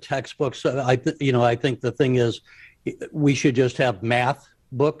about the textbooks. I think the thing is, we should just have math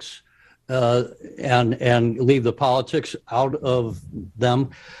books and leave the politics out of them.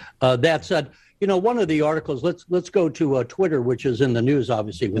 That said, one of the articles, let's go to Twitter, which is in the news,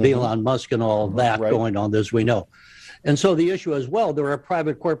 obviously, with Elon Musk and all of that going on, as we know. And so the issue is, well, they're a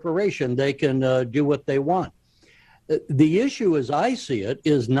private corporation. They can do what they want. The issue, as I see it,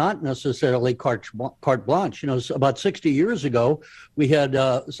 is not necessarily carte blanche. About 60 years ago, we had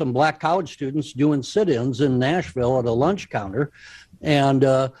some black college students doing sit-ins in Nashville at a lunch counter, and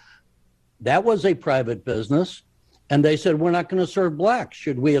that was a private business. And they said, we're not going to serve blacks.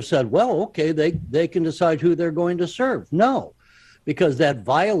 Should we have said, well, okay, they can decide who they're going to serve? No, because that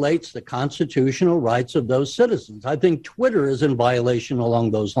violates the constitutional rights of those citizens. I think Twitter is in violation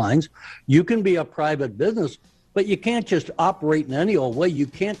along those lines. You can be a private business, but you can't just operate in any old way. You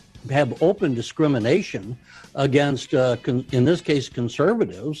can't have open discrimination against, in this case,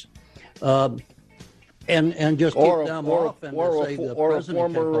 conservatives. And just keep them off and say the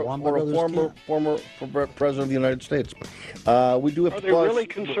president can go on, but others can't. Former president of the United States. We do have Are to they pause. really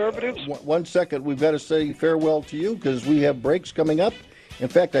conservatives? 1 second. We've got to say farewell to you because we have breaks coming up. In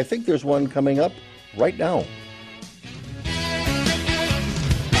fact, I think there's one coming up right now.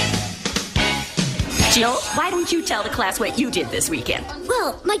 Jill, why don't you tell the class what you did this weekend?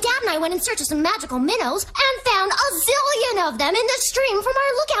 Well, my dad and I went in search of some magical minnows and found a zillion of them in the stream from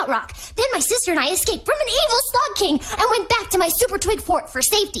our lookout rock. Then my sister and I escaped from an evil slug king and went back to my super twig fort for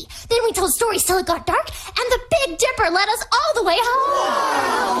safety. Then we told stories till it got dark, and the Big Dipper led us all the way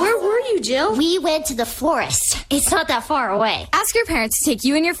home. Whoa. Where were you, Jill? We went to the forest. It's not that far away. Ask your parents to take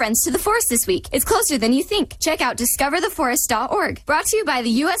you and your friends to the forest this week. It's closer than you think. Check out discovertheforest.org. Brought to you by the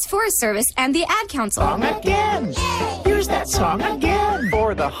U.S. Forest Service and the Ad Council. Song again. Here's that song again.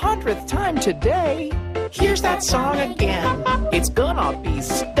 For the 100th time today. Here's that song again. It's gonna be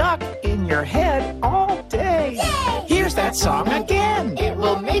stuck in your head all day. Here's that song again. It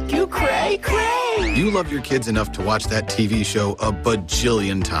will make you cray, cray. You love your kids enough to watch that TV show a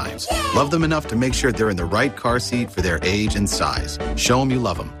bajillion times. Love them enough to make sure they're in the right car seat for their age and size. Show them you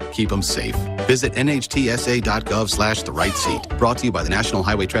love them. Keep them safe. Visit nhtsa.gov/the right seat. Brought to you by the National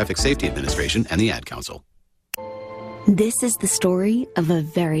Highway Traffic Safety Administration and the Ad Council. This is the story of a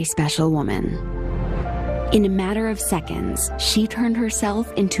very special woman. In a matter of seconds, she turned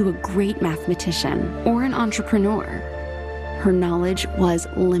herself into a great mathematician or an entrepreneur. Her knowledge was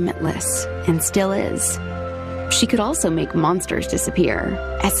limitless and still is. She could also make monsters disappear,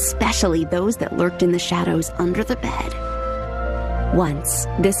 especially those that lurked in the shadows under the bed. Once,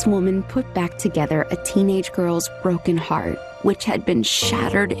 this woman put back together a teenage girl's broken heart, which had been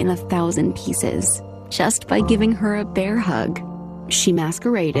shattered in 1,000 pieces, just by giving her a bear hug. She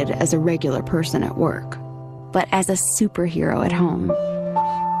masqueraded as a regular person at work, but as a superhero at home.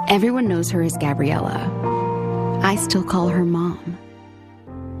 Everyone knows her as Gabriella. I still call her Mom.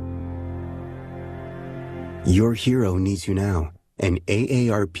 Your hero needs you now, and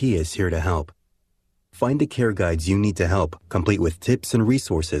AARP is here to help. Find the care guides you need to help, complete with tips and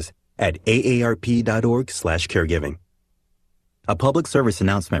resources at aarp.org/caregiving. A public service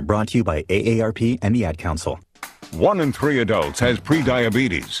announcement brought to you by AARP and the Ad Council. 1 in 3 adults has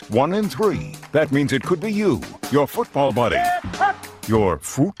prediabetes. 1 in 3. That means it could be you, your football buddy, your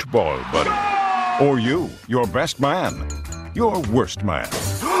football buddy, or you, your best man, your worst man,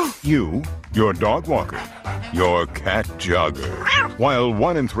 you, your dog walker, your cat jogger. While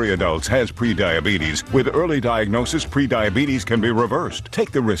 1 in 3 adults has prediabetes, with early diagnosis, prediabetes can be reversed.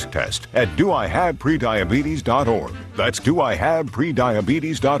 Take the risk test at doihaveprediabetes.org. That's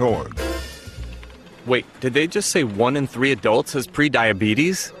doihaveprediabetes.org. Wait, did they just say 1 in 3 adults has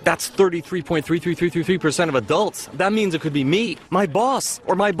prediabetes? That's 33.33333% of adults. That means it could be me, my boss,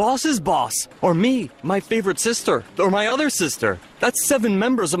 or my boss's boss, or me, my favorite sister, or my other sister. That's 7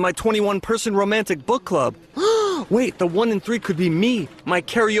 members of my 21-person romantic book club. Wait, the 1 in 3 could be me, my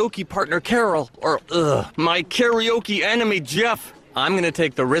karaoke partner Carol, or my karaoke enemy Jeff. I'm going to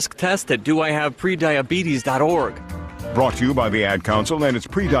take the risk test at doihaveprediabetes.org. Brought to you by the Ad Council and its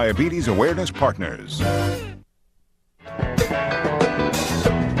Prediabetes Awareness Partners.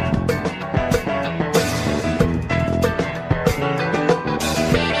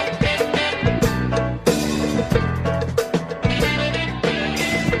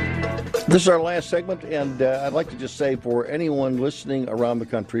 This is our last segment, and I'd like to just say for anyone listening around the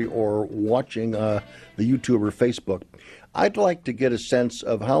country or watching the YouTube or Facebook, I'd like to get a sense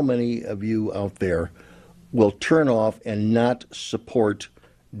of how many of you out there will turn off and not support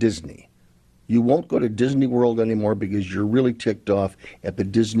Disney. You won't go to Disney World anymore because you're really ticked off at the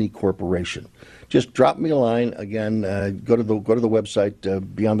Disney Corporation. Just drop me a line. Again, go to the website,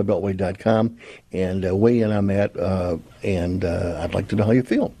 beyondthebeltway.com, and weigh in on that, and I'd like to know how you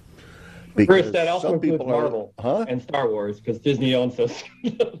feel. Because Chris, that also includes Marvel and Star Wars, because Disney owns those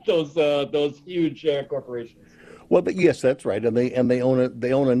those huge corporations. Well, but yes, that's right, and they own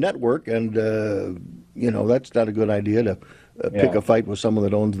a network, and that's not a good idea to pick a fight with someone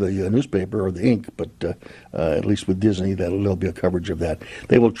that owns the newspaper or the ink. But at least with Disney, there'll be a coverage of that.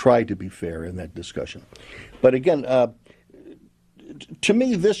 They will try to be fair in that discussion. But again, to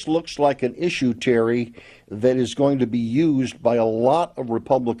me, this looks like an issue, Terry, that is going to be used by a lot of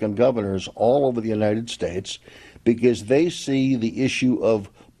Republican governors all over the United States because they see the issue of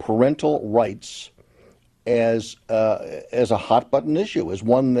parental rights as a hot button issue, as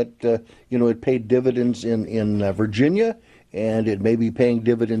one that it paid dividends in Virginia, and it may be paying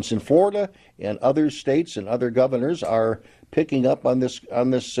dividends in Florida, and other states and other governors are picking up on this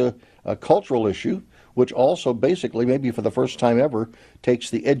cultural issue, which also basically, maybe for the first time ever, takes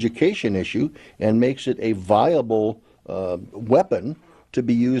the education issue and makes it a viable weapon to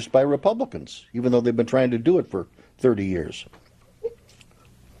be used by Republicans, even though they've been trying to do it for 30 years.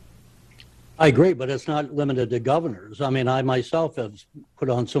 I agree, but it's not limited to governors. I mean, I myself have put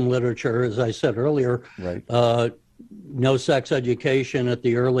on some literature, as I said earlier, right. No sex education at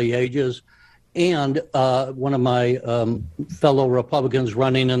the early ages. And one of my fellow Republicans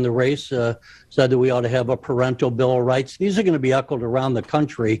running in the race said that we ought to have a parental bill of rights. These are going to be echoed around the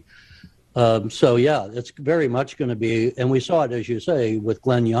country. So, yeah, it's very much going to be, and we saw it, as you say, with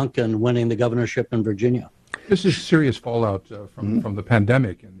Glenn Youngkin winning the governorship in Virginia. This is serious fallout from the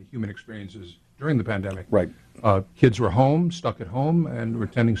pandemic and the human experiences during the pandemic. Right. Kids were home, stuck at home, and were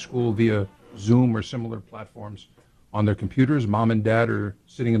attending school via Zoom or similar platforms on their computers. Mom and dad are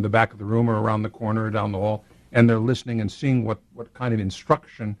sitting in the back of the room or around the corner or down the hall, and they're listening and seeing what kind of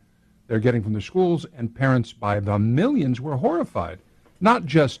instruction they're getting from their schools, and parents by the millions were horrified, not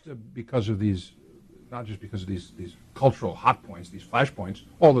just because of these cultural hot points, these flashpoints,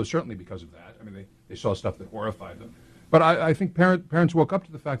 although certainly because of that. I mean, they saw stuff that horrified them. But I think parents woke up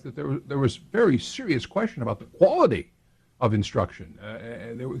to the fact that there was very serious question about the quality of instruction.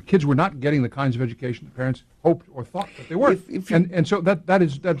 Kids were not getting the kinds of education that parents hoped or thought that they were. And so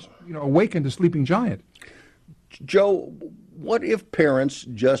that's awakened a sleeping giant. Joe, what if parents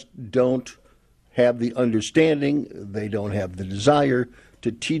just don't have the understanding, they don't have the desire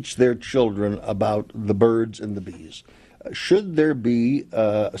to teach their children about the birds and the bees? Should there be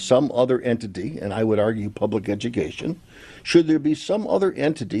some other entity, and I would argue public education, should there be some other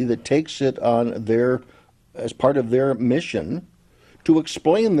entity that takes it on as part of their mission to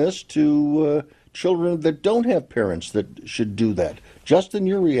explain this to children that don't have parents that should do that? Justin,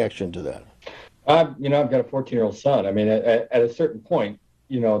 your reaction to that? I've got a 14-year-old son. I mean, at a certain point,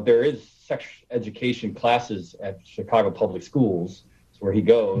 there is sex education classes at Chicago Public Schools. It's where he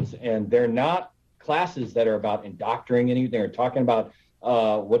goes, and they're not classes that are about indoctrinating anything or talking about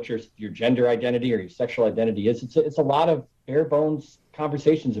what your gender identity or your sexual identity is. It's a lot of bare bones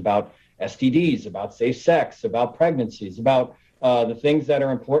conversations about STDs, about safe sex, about pregnancies, about the things that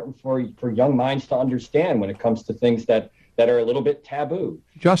are important for young minds to understand when it comes to things that are a little bit taboo.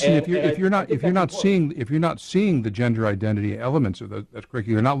 Justin, if you're not seeing the gender identity elements of that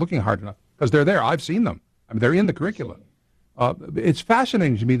curriculum, you're not looking hard enough, because they're there. I've seen them. I mean, they're in the curriculum. It's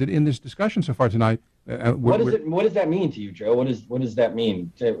fascinating to me that in this discussion so far tonight, what does that mean to you, Joe? What does that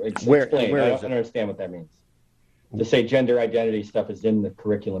mean? Explain. I don't understand what that means. To say gender identity stuff is in the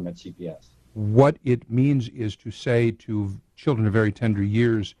curriculum at CPS. What it means is to say to children of very tender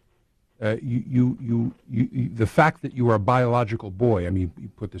years, the fact that you are a biological boy, I mean, you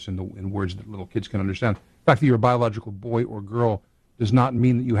put this in words that little kids can understand. The fact that you're a biological boy or girl does not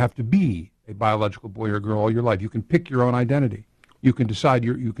mean that you have to be a biological boy or girl all your life. You can pick your own identity. You can decide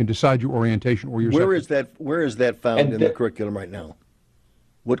your orientation or your. Where is that found in the curriculum right now?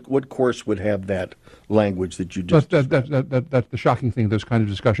 What course would have that language that you just? That's the shocking thing. Those kind of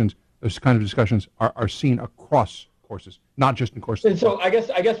discussions are seen across courses, not just in courses. And so I guess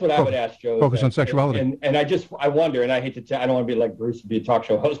what I would ask, Joe, focus on sexuality. And I wonder, and I hate to I don't want to be like Bruce to be a talk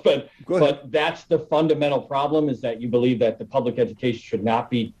show host, but that's the fundamental problem, is that you believe that the public education should not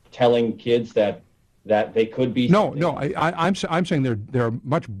be telling kids that they could be. No. I'm saying there are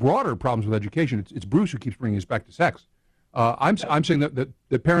much broader problems with education. It's Bruce who keeps bringing us back to sex. I'm saying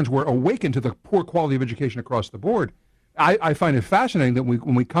that parents were awakened to the poor quality of education across the board. I find it fascinating that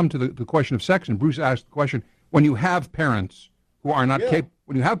when we come to the question of sex, and Bruce asked the question, when you have parents who are not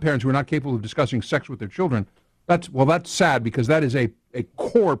capable of discussing sex with their children, that's sad, because that is a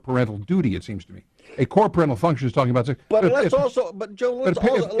core parental duty. It seems to me, a core parental function is talking about sex. But let's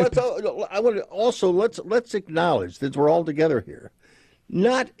acknowledge that we're all together here.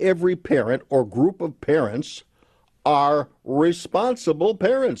 Not every parent or group of parents are responsible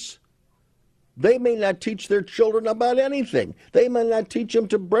parents. They may not teach their children about anything. They may not teach them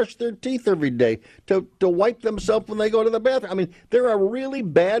to brush their teeth every day, to wipe themselves when they go to the bathroom. I mean, there are really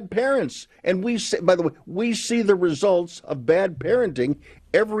bad parents. And we see the results of bad parenting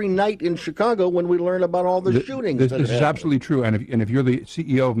every night in Chicago when we learn about all the shootings. This is absolutely true. And if you're the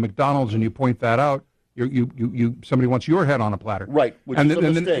CEO of McDonald's and you point that out, somebody wants your head on a platter, right? Which is a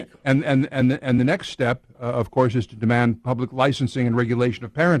mistake. And the next step, of course, is to demand public licensing and regulation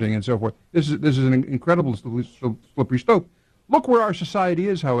of parenting and so forth. This is an incredible slippery slope. Look where our society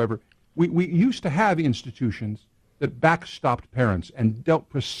is. However, we used to have institutions that backstopped parents and dealt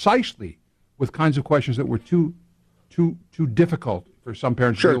precisely with kinds of questions that were too difficult for some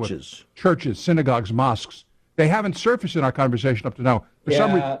parents to deal with. Churches, synagogues, mosques. They haven't surfaced in our conversation up to now.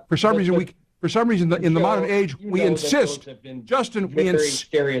 For some reason, in the modern age, we insist. Justin, we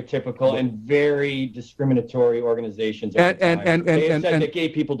insist. Very stereotypical and very discriminatory organizations. They said that gay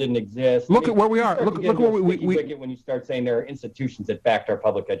people didn't exist. Look at where we are. Look where we get when you start saying there are institutions that backed our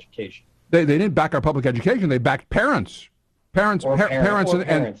public education. They didn't back our public education. They backed parents. Parents and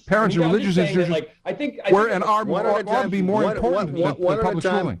religious institutions ought to be more important than public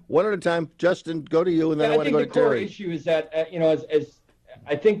schooling. One at a time. Justin, go to you, and then I want to go to Terry. The core issue is that as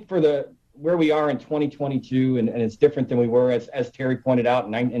I think for where we are in 2022, and it's different than we were, as Terry pointed out,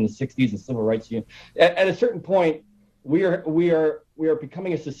 in the 60s and civil rights union. At a certain point, we are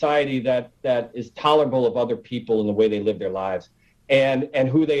becoming a society that is tolerable of other people and the way they live their lives, and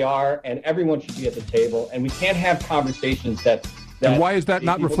who they are, and everyone should be at the table. And we can't have conversations that and why is that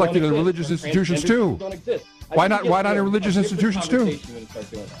not reflected in religious institutions too? Why not in religious institutions too?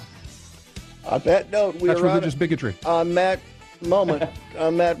 On that note, that's religious bigotry. On that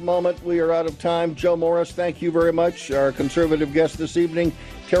moment, we are out of time. Joe Morris, thank you very much. Our conservative guest this evening,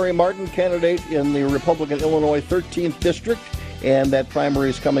 Terry Martin, candidate in the Republican Illinois 13th District, and that primary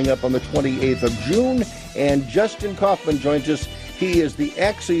is coming up on the 28th of June. And Justin Kaufman joins us. He is the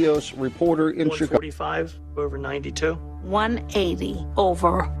Axios reporter in Chicago. 145 over 92. 180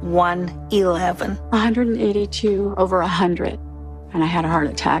 over 111. 182 over 100. And I had a heart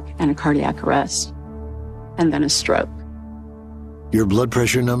attack and a cardiac arrest. And then a stroke. Your blood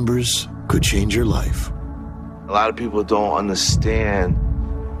pressure numbers could change your life. A lot of people don't understand,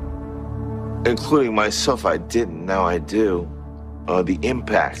 including myself. I didn't, now I do, the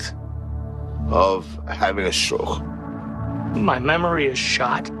impact of having a stroke. My memory is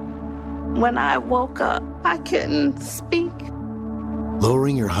shot. When I woke up, I couldn't speak.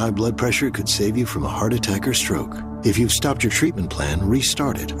 Lowering your high blood pressure could save you from a heart attack or stroke. If you've stopped your treatment plan,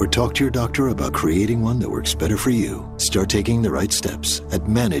 restart it or talk to your doctor about creating one that works better for you. Start taking the right steps at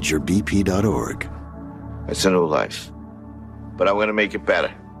manageyourbp.org. It's a new life, but I'm going to make it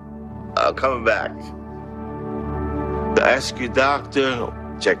better. Coming back. Ask your doctor,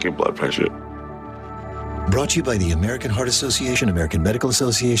 check your blood pressure. Brought to you by the American Heart Association, American Medical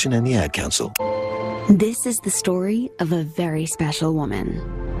Association, and the Ad Council. This is the story of a very special woman.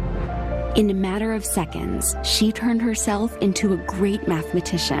 In a matter of seconds, she turned herself into a great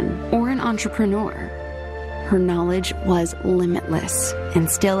mathematician or an entrepreneur. Her knowledge was limitless and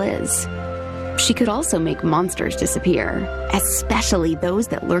still is. She could also make monsters disappear, especially those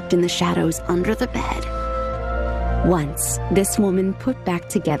that lurked in the shadows under the bed. Once, this woman put back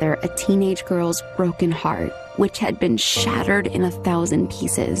together a teenage girl's broken heart, which had been shattered in 1,000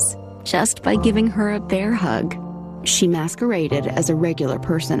 pieces, just by giving her a bear hug. She masqueraded as a regular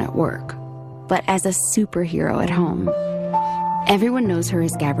person at work, but as a superhero at home. Everyone knows her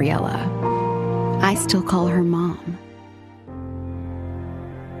as Gabriella. I still call her Mom.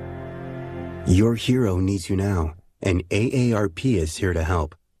 Your hero needs you now, and AARP is here to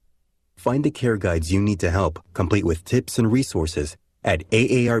help. Find the care guides you need to help, complete with tips and resources, at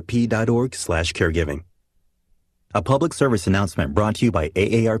aarp.org/caregiving. A public service announcement brought to you by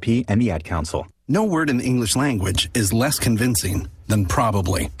AARP and the Ad Council. No word in the English language is less convincing than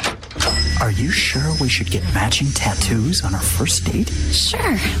probably. Are you sure we should get matching tattoos on our first date?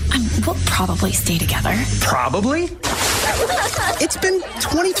 Sure. We'll probably stay together. Probably? It's been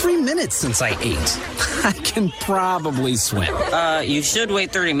 23 minutes since I ate. I can probably swim. You should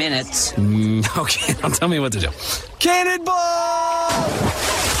wait 30 minutes. Okay, now tell me what to do. Cannonball!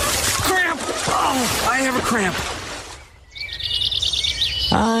 Cramp! Oh, I have a cramp.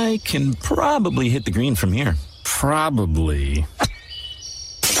 I can probably hit the green from here. Probably.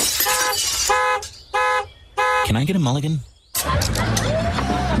 Can I get a mulligan?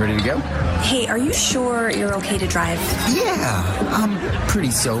 Ready to go? Hey, are you sure you're okay to drive? Yeah, I'm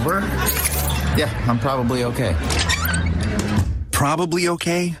pretty sober. Yeah, I'm probably okay. Probably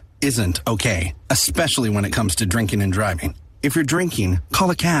okay isn't okay, especially when it comes to drinking and driving. If you're drinking, call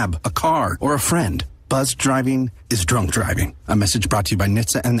a cab, a car, or a friend. Buzzed driving is drunk driving. A message brought to you by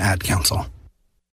NHTSA and the Ad Council.